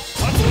round.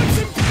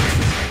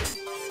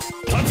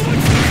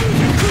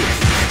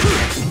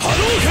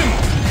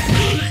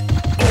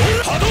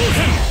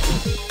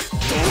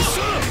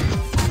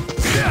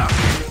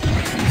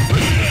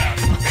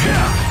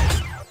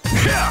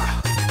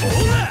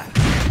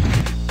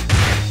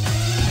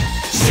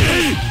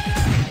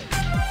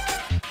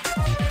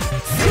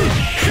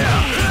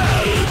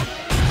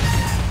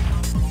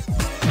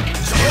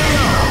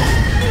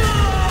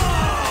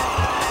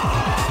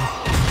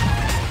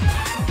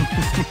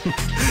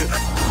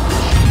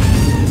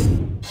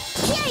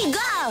 Here you go!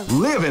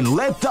 Live and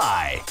let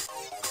die.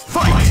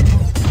 Fight!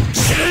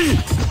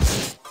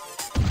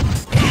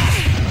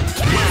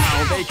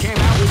 Wow, they came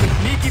out with a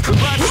sneaky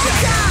surprise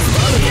attack at the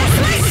start of the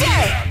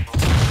round.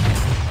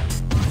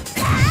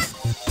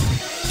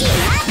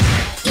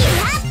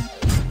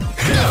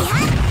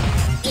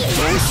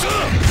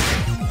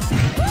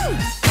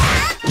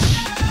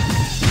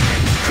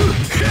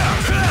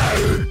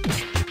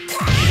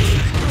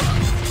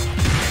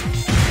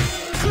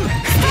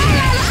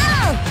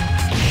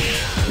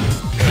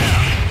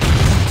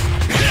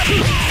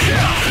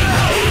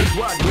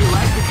 What we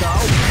like to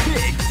call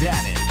big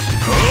damage.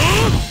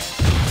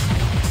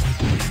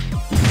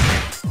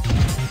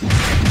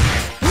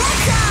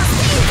 Let's all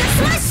sing the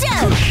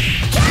smasher!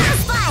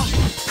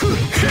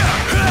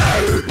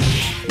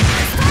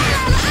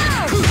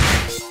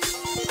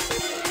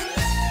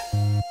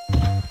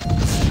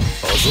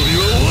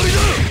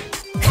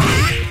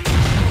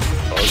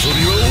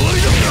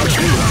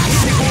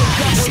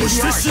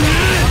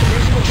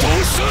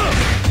 Counter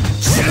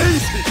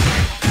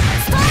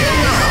spike!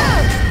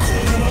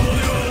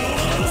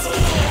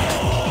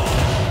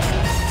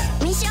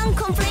 Mission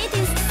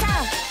completed, sir.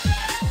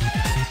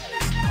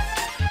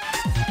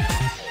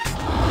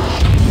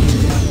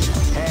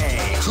 Hey,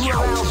 who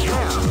allows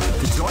them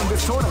to join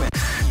this tournament?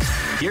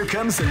 Here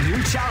comes a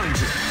new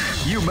challenger.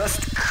 You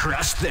must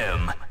crush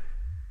them.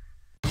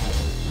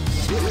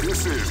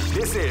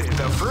 This is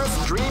the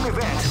first dream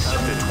event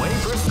of the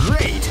 21st.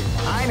 Great!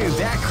 I knew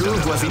that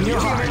groove was in your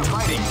heart.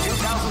 Fighting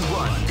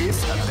 2001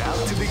 is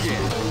about to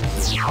begin.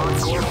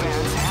 Hardcore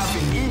fans have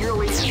been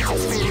eagerly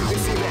anticipating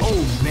this event.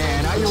 Oh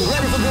man, are you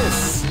ready for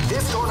this?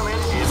 This tournament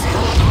is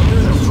held under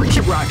the free.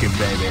 Keep rocking,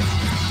 baby.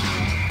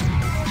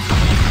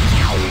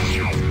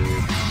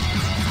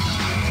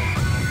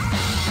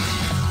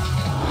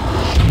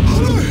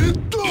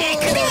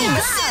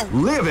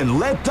 Live and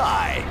let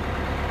die.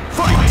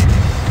 Fight!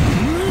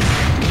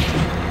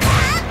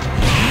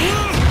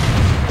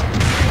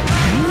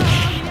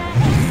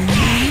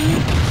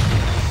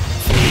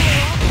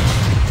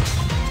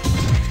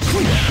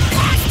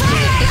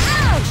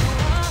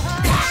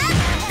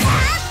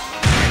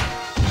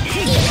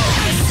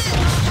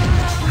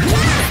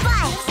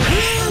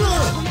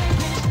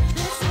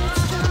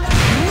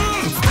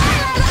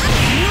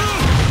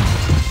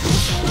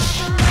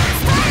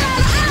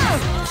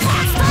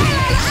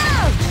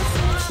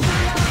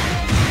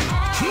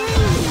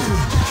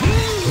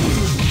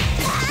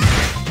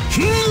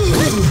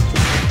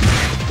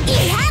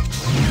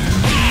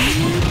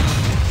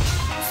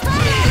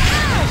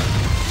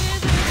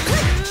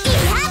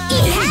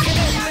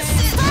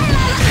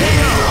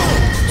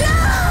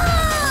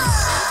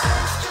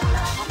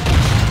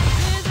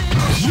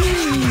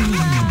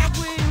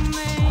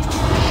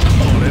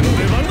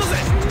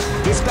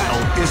 This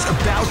battle is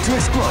about to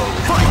explode.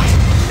 Fight!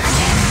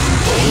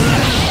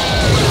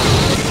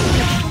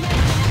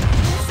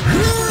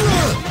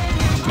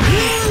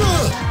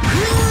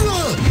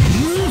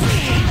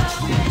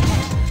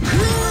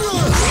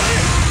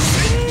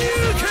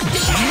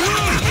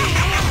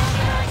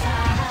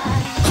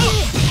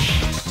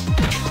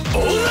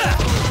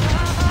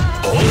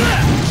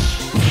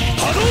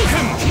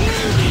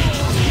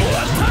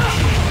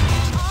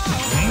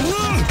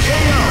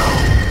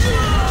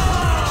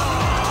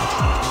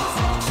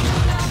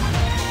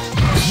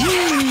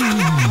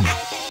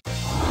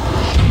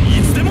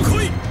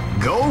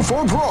 Go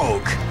for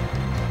broke.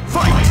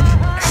 Fight!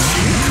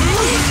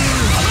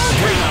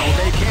 Wow,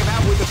 they came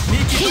out with a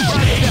sneaky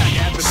surprise attack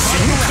at the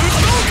start of the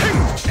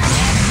round.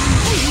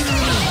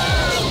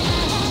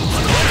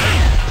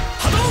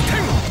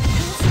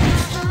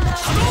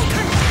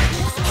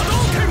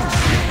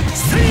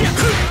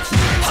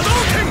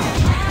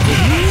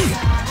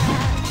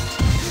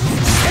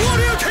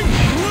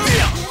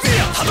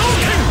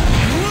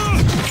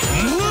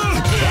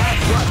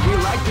 That's what we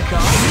like to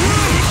call the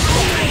art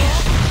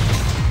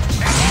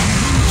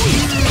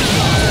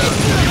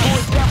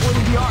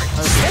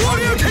of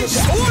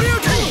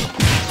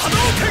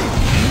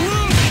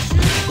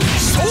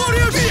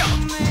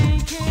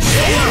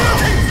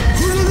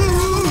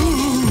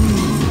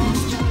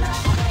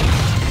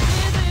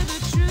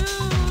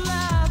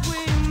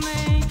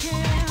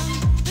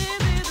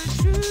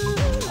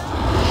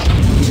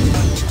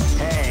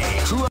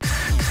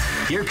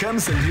Here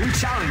comes a new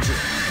challenger.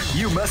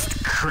 You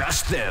must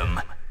crush them.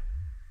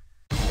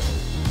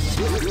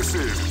 This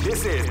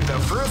is the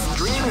first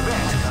dream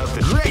event of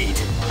the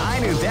Great! I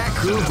knew that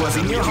groove was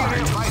in your heart.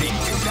 Fighting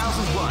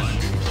 2001.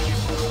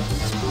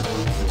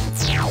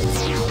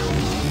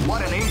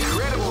 What an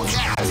incredible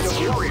cast of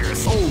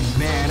warriors! Oh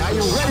man, are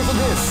you ready for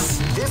this?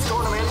 This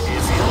tournament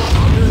is held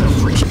under the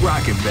free. Keep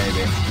rocking,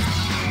 baby.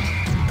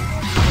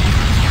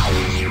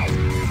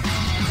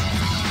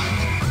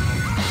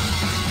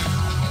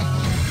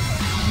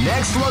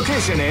 Next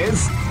location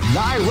is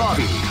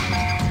Nairobi.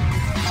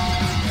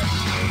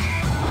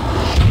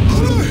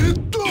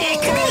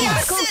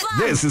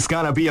 This is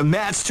gonna be a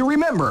match to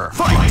remember.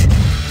 Fight!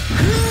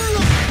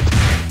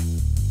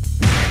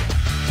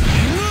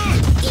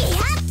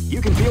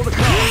 You can feel the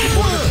calm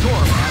before the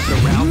storm as the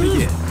round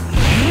begins.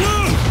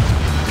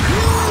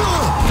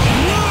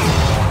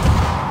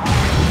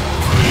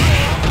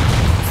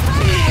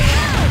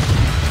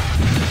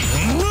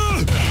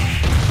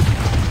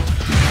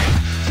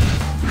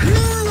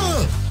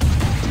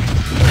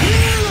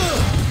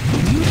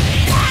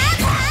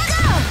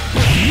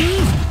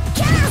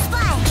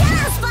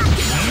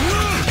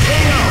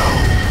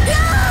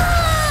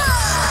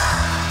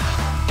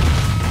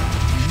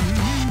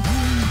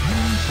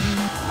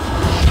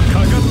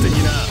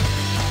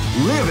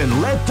 Live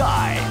and let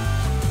die.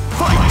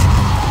 Fight!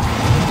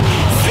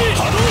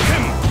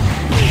 Hadouken!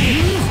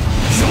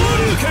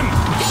 Shoryuken!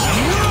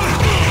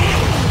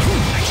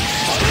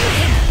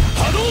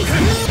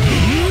 Hadouken!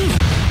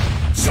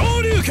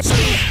 Shoryuken!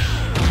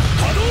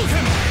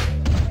 Hadouken!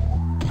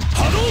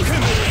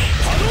 Hadouken!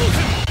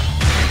 Hadouken!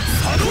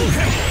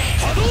 Hadouken!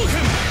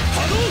 Hadouken!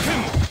 Hadouken!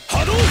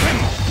 Hadouken!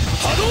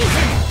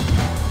 Hadouken!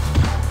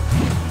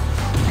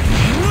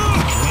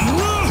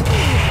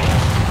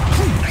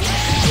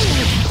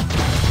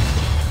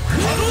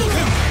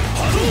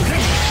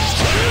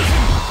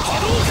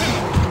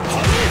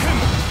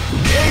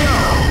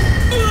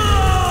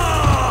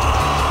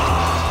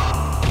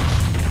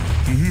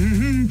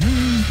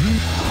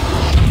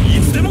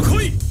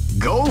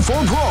 Go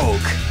for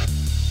broke.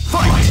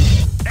 Fight!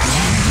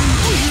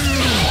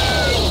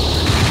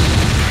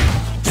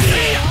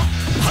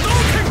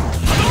 Hadouken!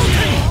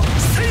 Hadouken!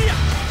 Seiya!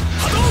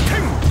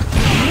 Hadouken!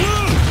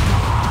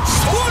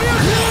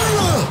 Shoryuken!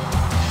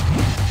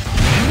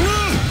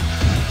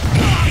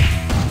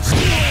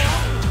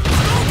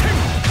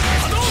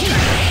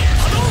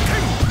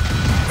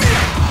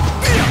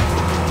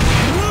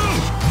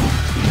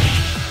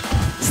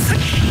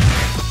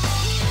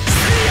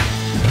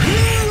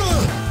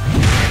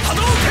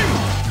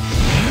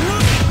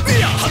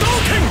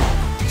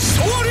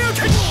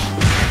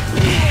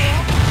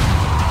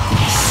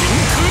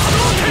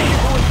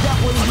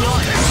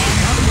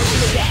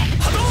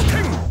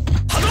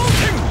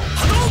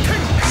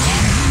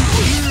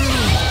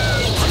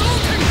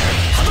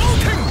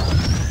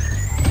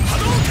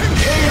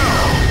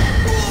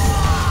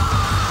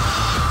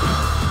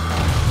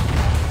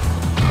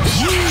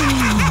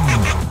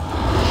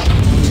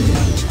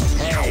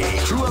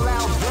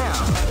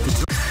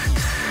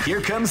 Here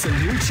comes a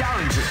new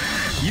challenger.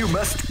 You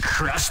must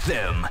crush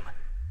them.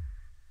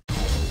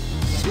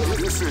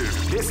 This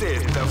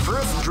is the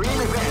first dream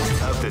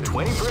event of the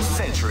 21st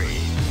century.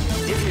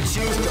 If you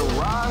choose the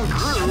wrong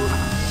groove,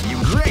 You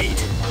great!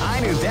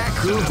 I knew that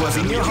groove was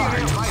in your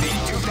heart. Fighting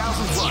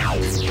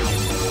 2001.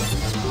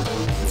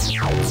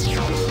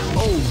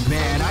 Oh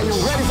man, are you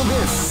ready for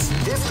this?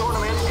 This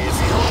tournament is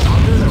held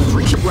under the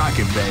free. Keep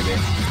rocking, baby.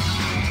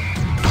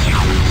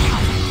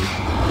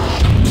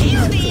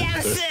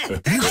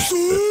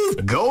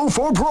 Go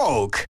for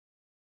broke.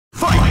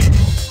 Fight!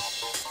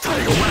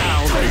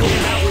 Wow, they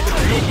came out with a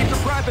sneaky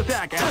surprise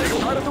attack at the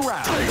start of the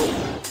round.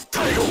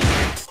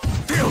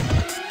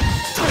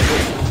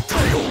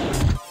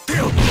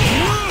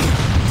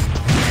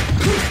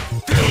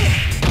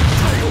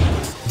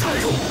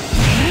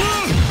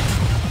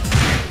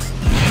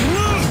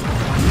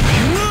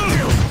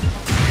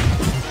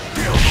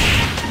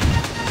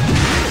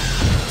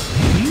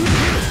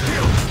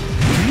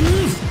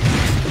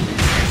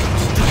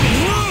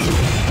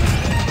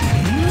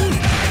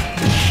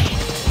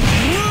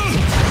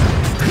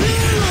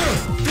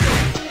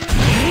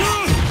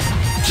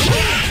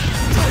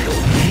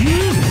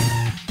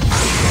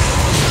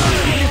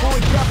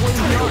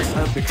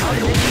 The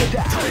combination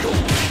attack.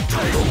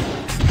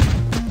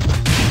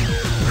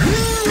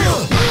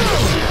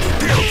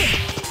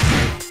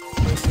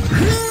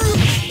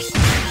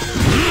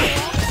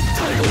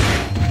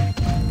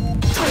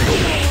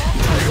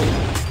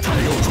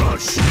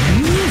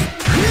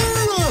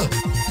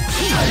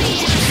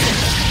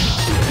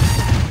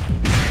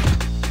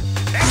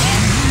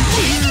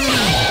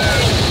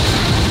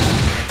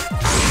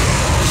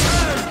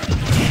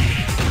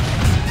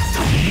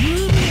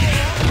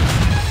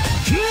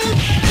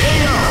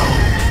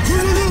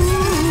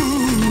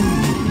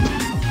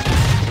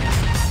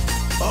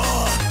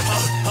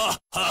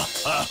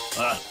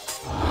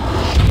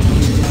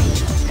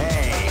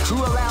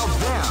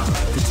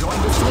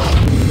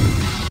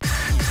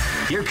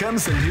 Here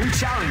comes a new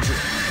challenger.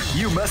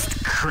 You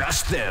must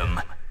crush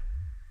them.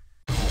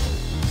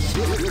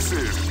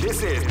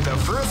 This is the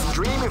first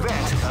dream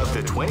event of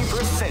the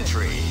 21st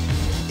century.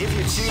 If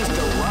you choose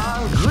the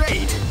wrong,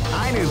 great!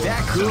 I knew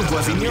that groove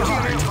was in your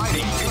heart.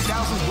 Fighting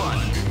 2001.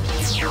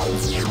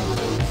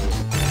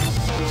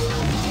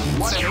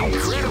 What an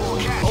incredible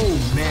catch!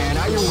 Oh man,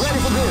 are you ready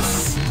for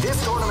this?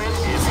 This tournament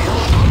is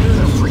held under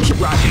the free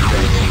rocking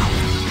baby.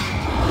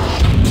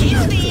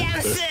 Kill the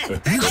ass!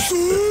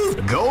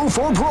 Go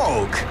for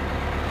broke.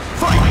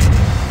 Fight!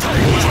 They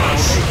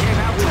came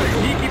out with a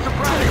sneaky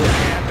surprise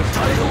at the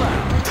title out.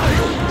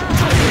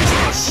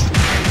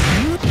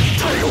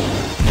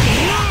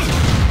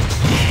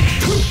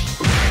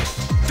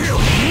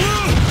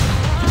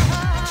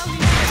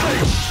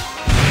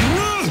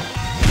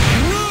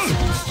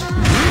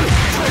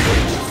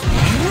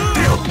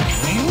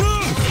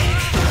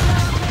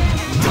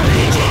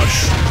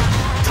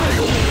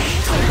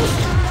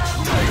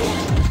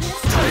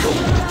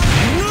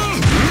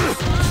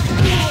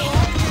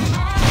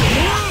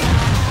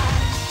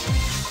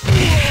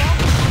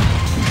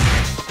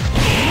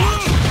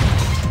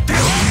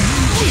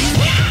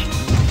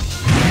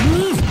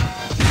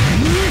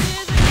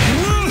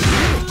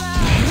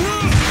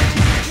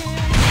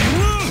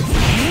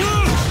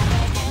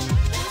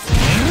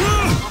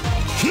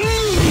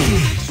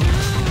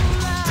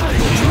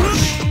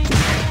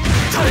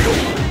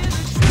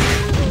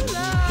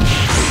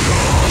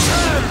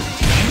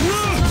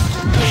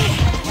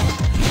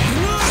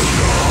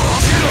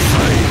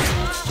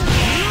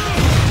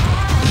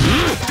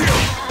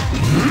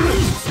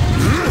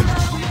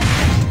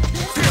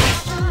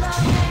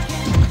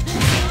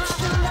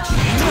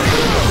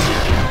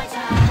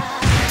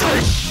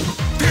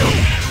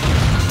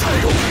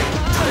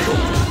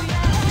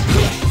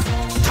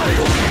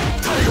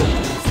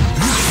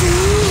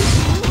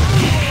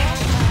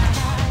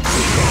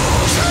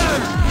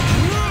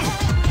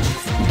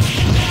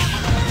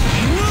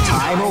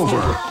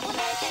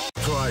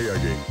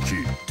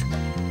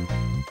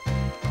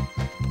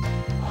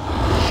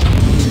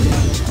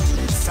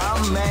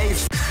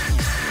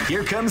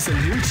 Here comes a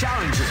new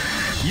challenger.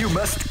 You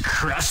must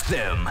crush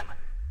them.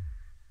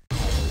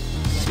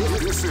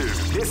 This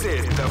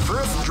is the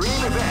first dream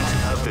event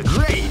of the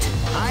great.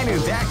 I knew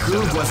that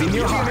groove was in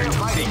your heart.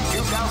 Fighting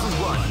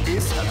 2001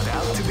 is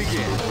about to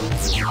begin.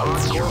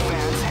 Hardcore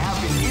fans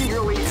have been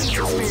eagerly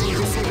anticipating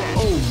this event.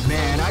 Oh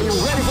man, are you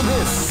ready for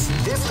this?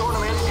 This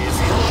tournament is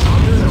held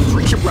under the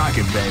free. Keep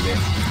rocking, baby.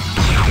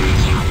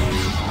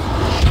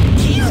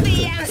 Kill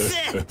the ass!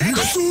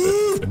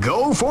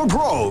 Go for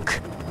broke.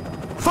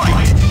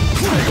 Fight!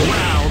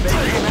 Wow, they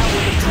came out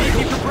with a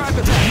sneaky surprise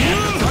attack at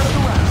the start of the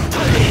round.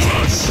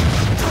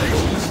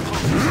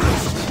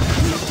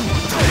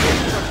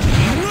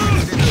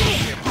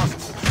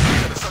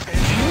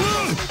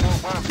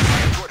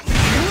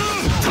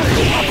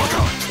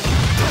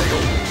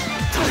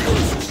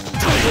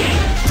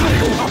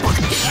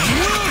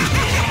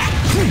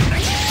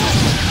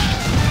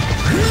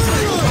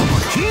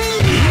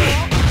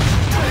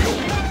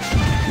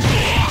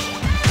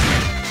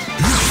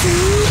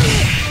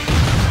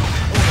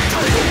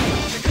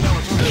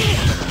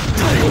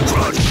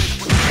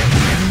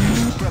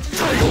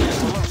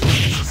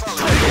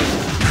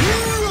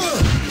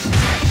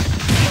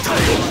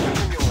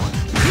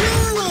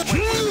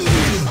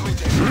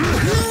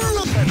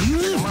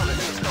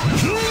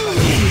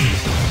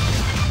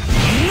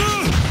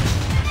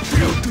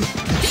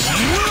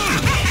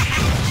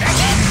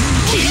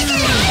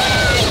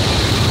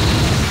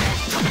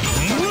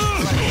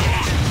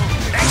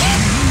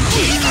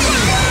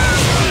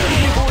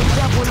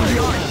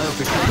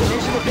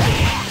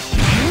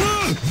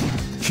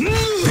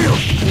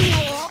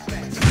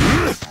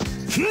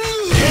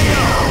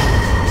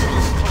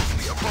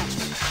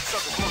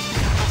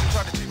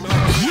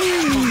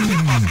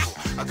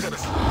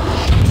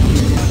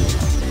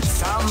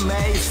 Some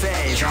may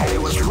say that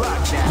it was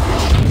luck that.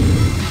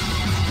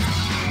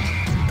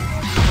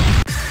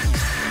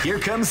 Here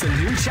comes a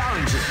new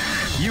challenger.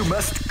 You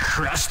must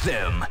crush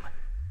them.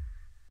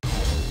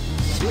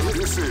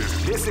 This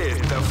is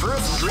the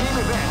first dream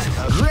event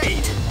of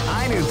great.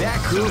 I knew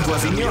that groove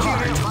was in your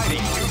heart.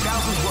 Fighting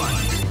 2001.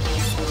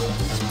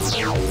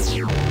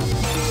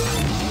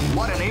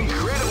 What an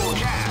incredible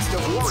cast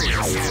of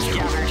warriors has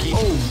gathered here.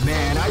 Oh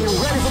man, are you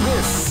ready for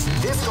this?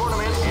 This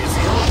tournament is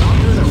held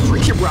under the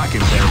free. Keep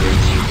rocking, baby.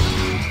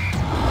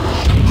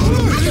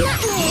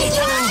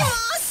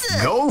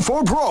 Go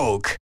for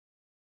broke.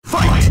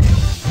 Fight!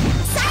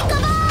 Psycho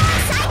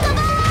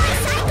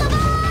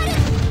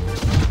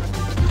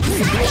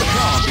Make the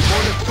call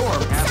before the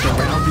storm as the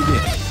round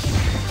begins.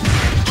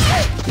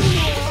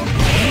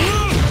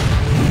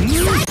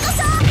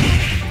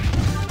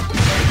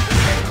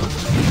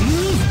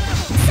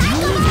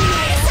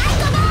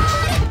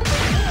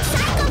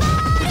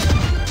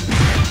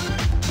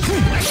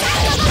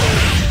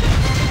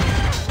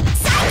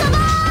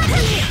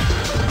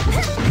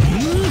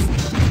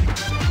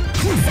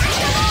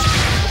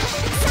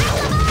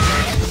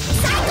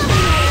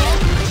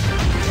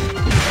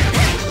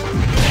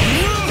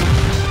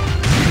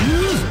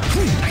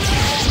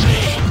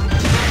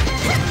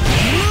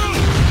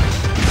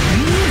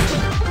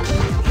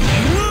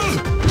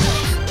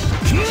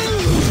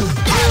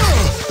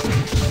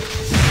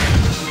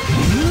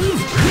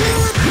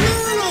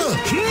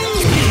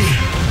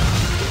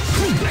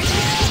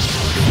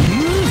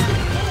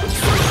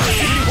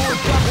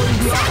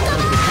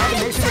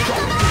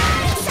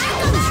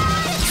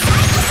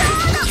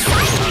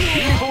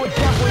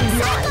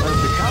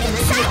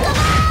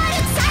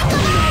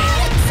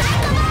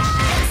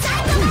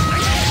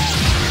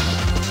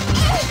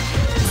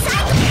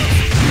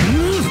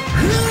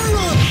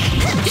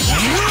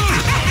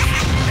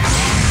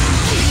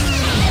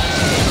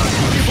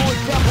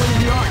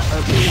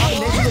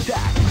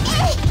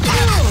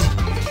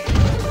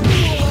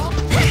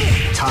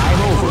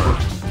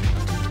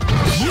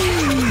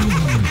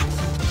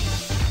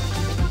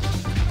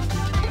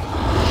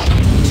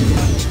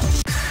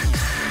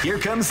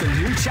 comes a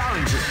new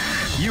challenger.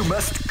 You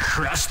must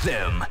crush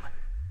them.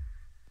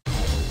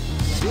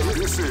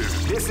 This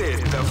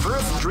is the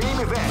first dream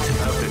event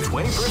of the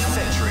 21st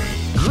century.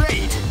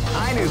 Great!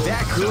 I knew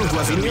that groove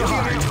was in your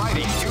heart.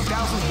 Fighting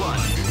 2001.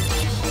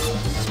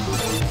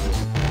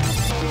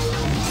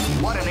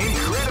 What an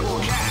incredible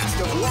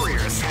cast of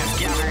warriors has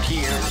gathered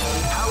here.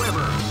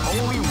 However,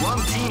 only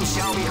one team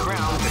shall be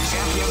crowned the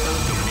champion of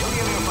the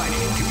Millionaire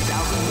Fighting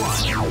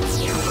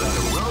 2001. But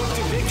the road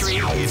to victory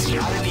is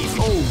not an easy.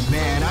 Oh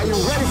man, are you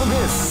ready for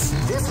this?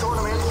 This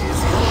tournament is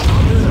held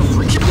under the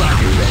freaking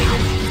rocket,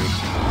 baby.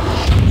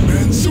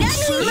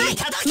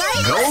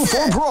 Go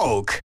for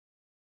broke.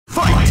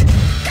 Fight!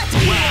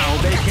 Wow,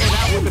 they came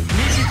out with a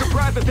sneaky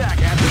surprise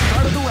attack at the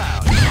start of the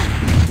round.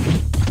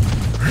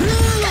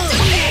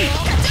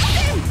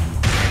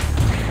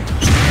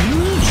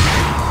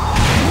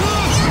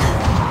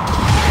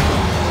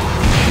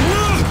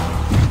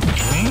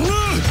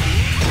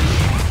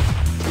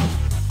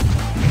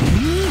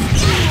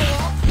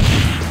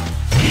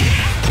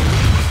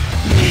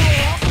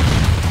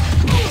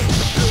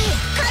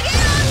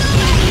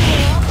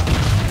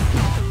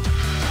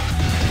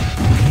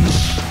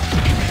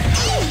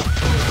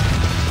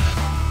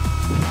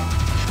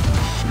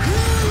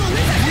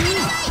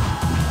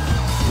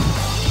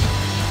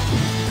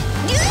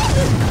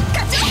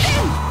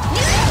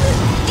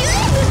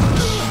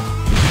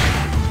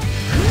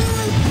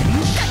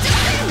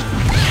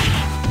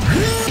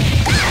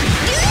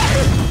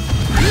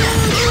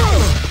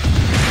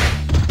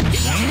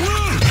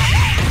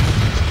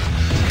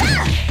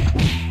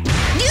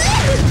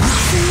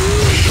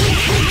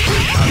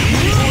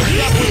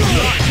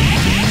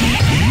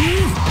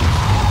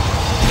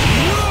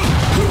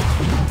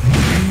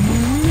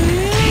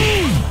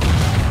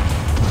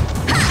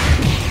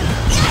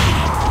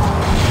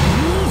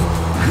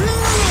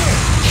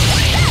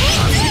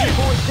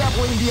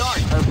 The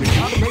art of the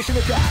combination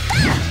attack.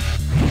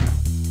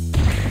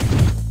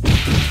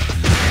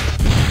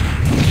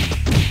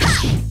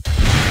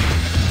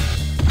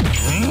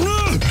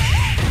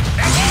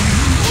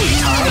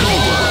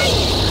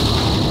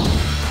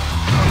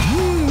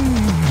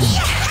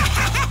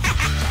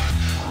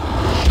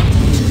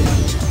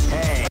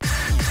 Hey,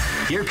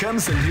 here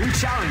comes a new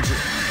challenger.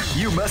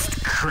 You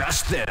must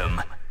crush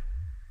them.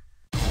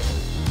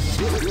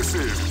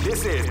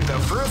 This is the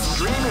first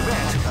dream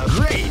event of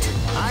Great!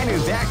 I knew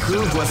that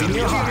groove was in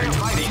your heart.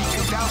 Fighting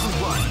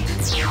 2001.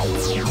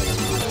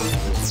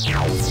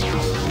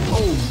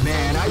 Oh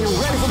man, are you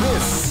ready for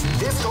this?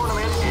 This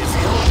tournament is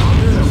held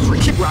under the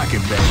freaking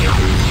Rocket baby.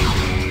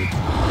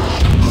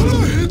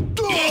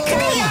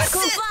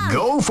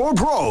 Go for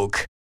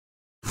broke.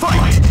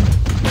 Fight!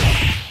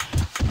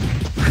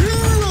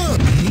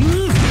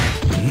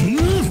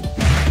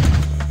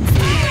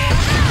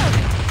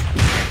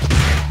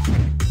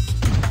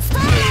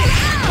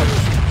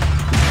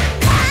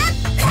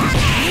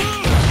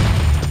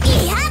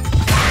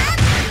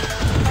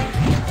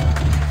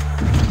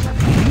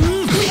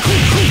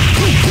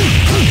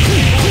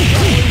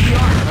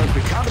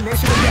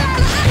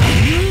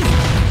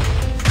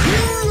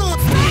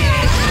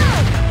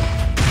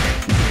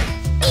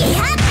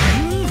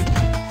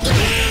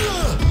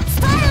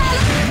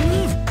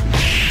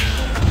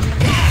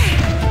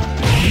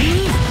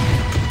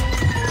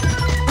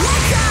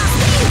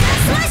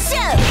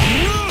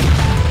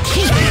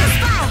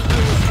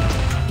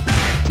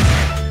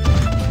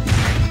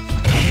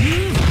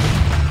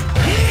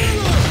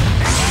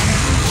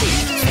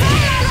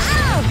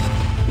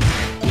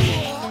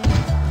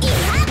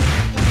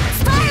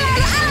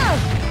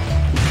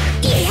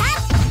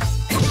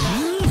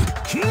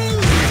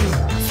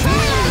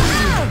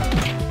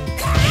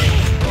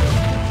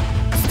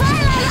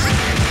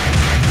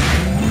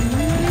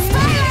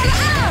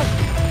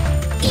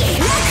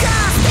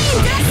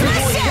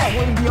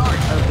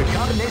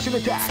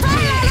 Attack.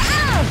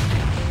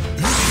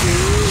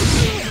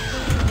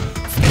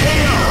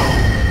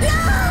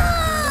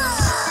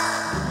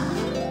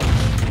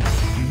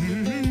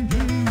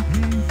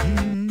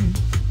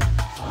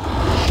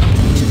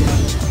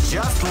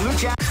 Just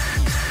look out.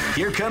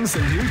 Here comes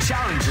a new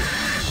challenger.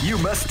 You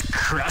must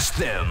crush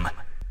them.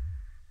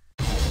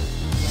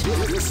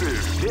 This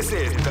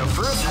is the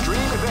first dream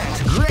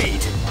event.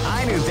 Great!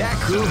 I knew that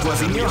groove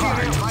was in your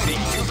heart. Fighting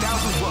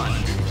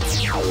 2001.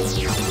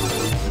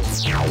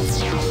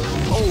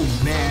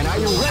 Oh man, are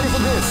you ready for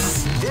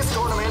this? This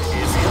tournament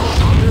is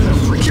held under the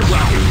freaking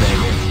rocket,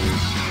 baby.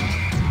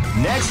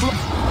 Next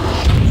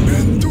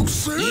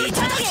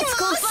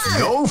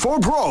Go for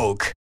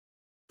broke.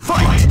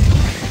 Fight!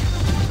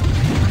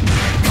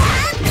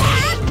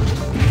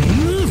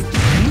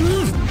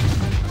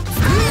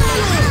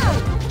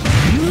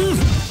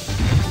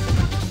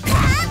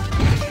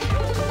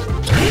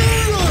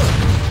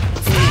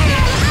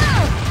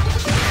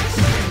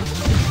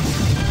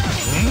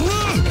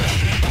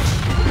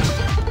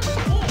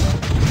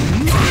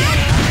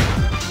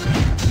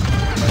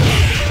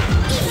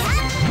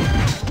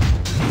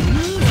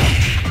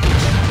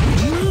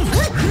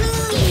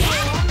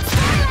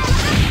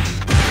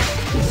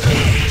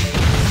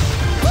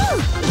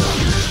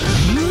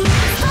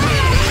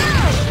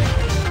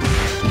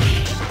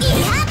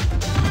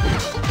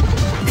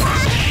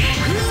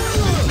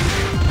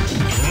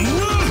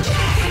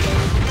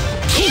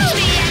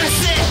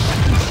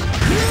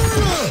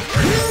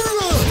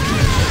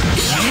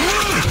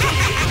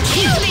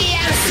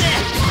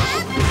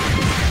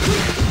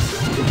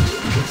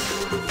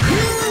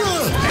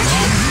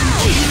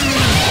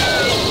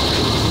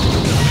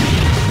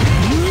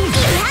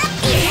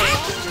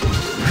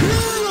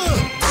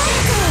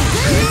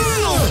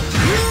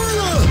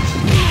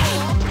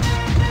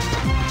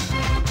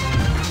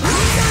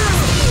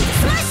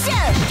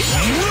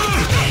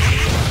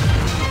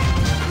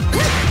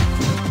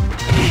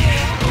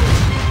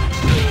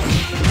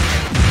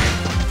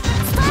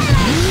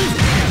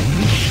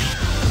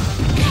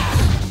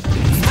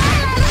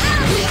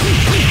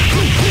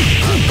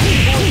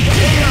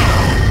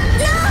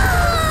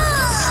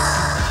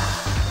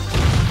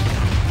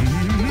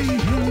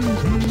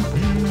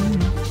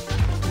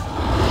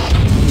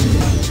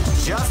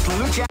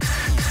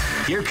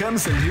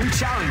 comes a new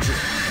challenger.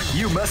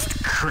 You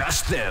must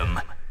crush them.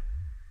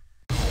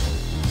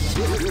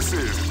 This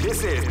is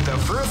the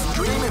first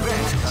dream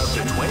event of the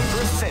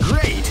 21st century.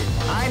 Great!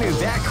 I knew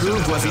that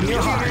groove was in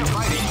your heart.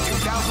 Fighting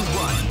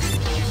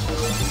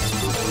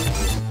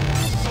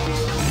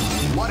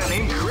 2001. What an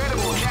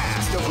incredible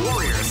cast of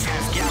warriors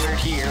has gathered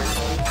here.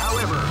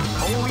 However,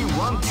 only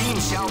one team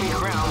shall be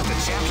crowned the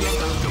champion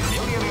of the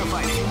Millionaire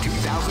Fighting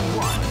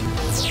 2001.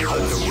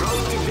 But the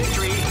road to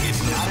victory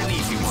is not an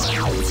easy one.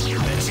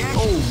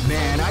 Oh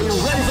man, are you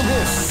ready for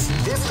this?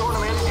 This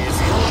tournament is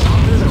held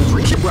under the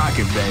free. Keep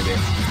rocking, baby.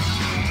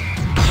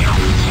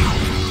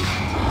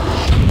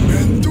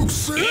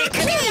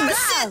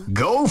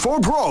 Go for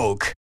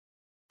broke.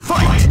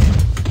 Fight!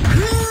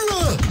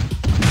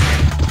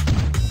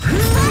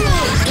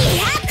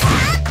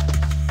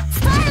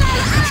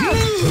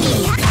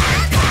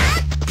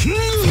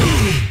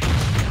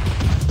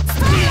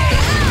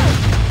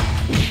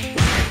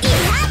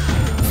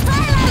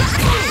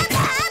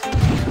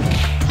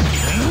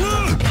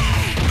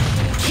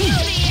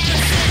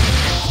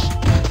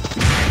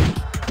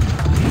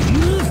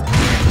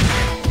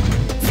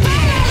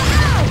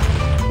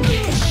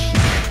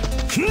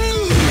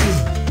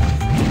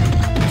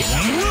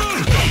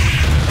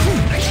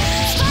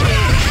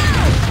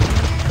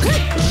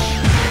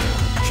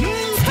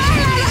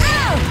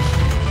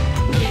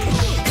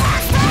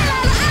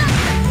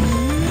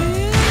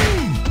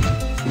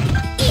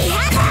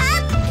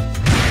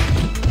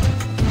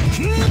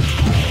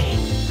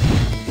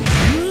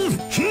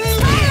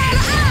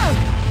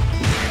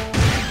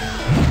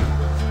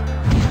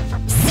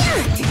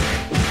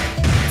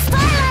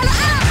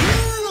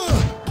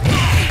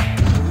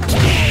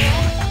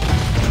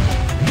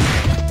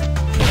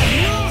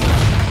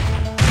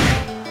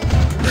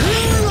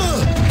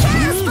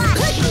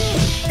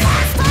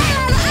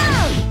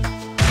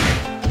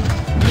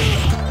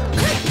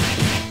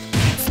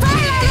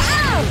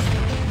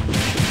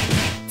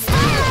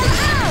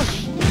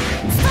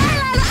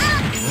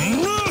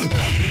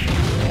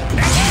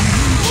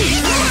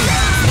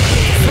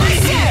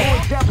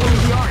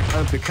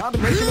 The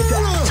combination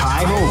attack.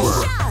 Time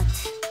over.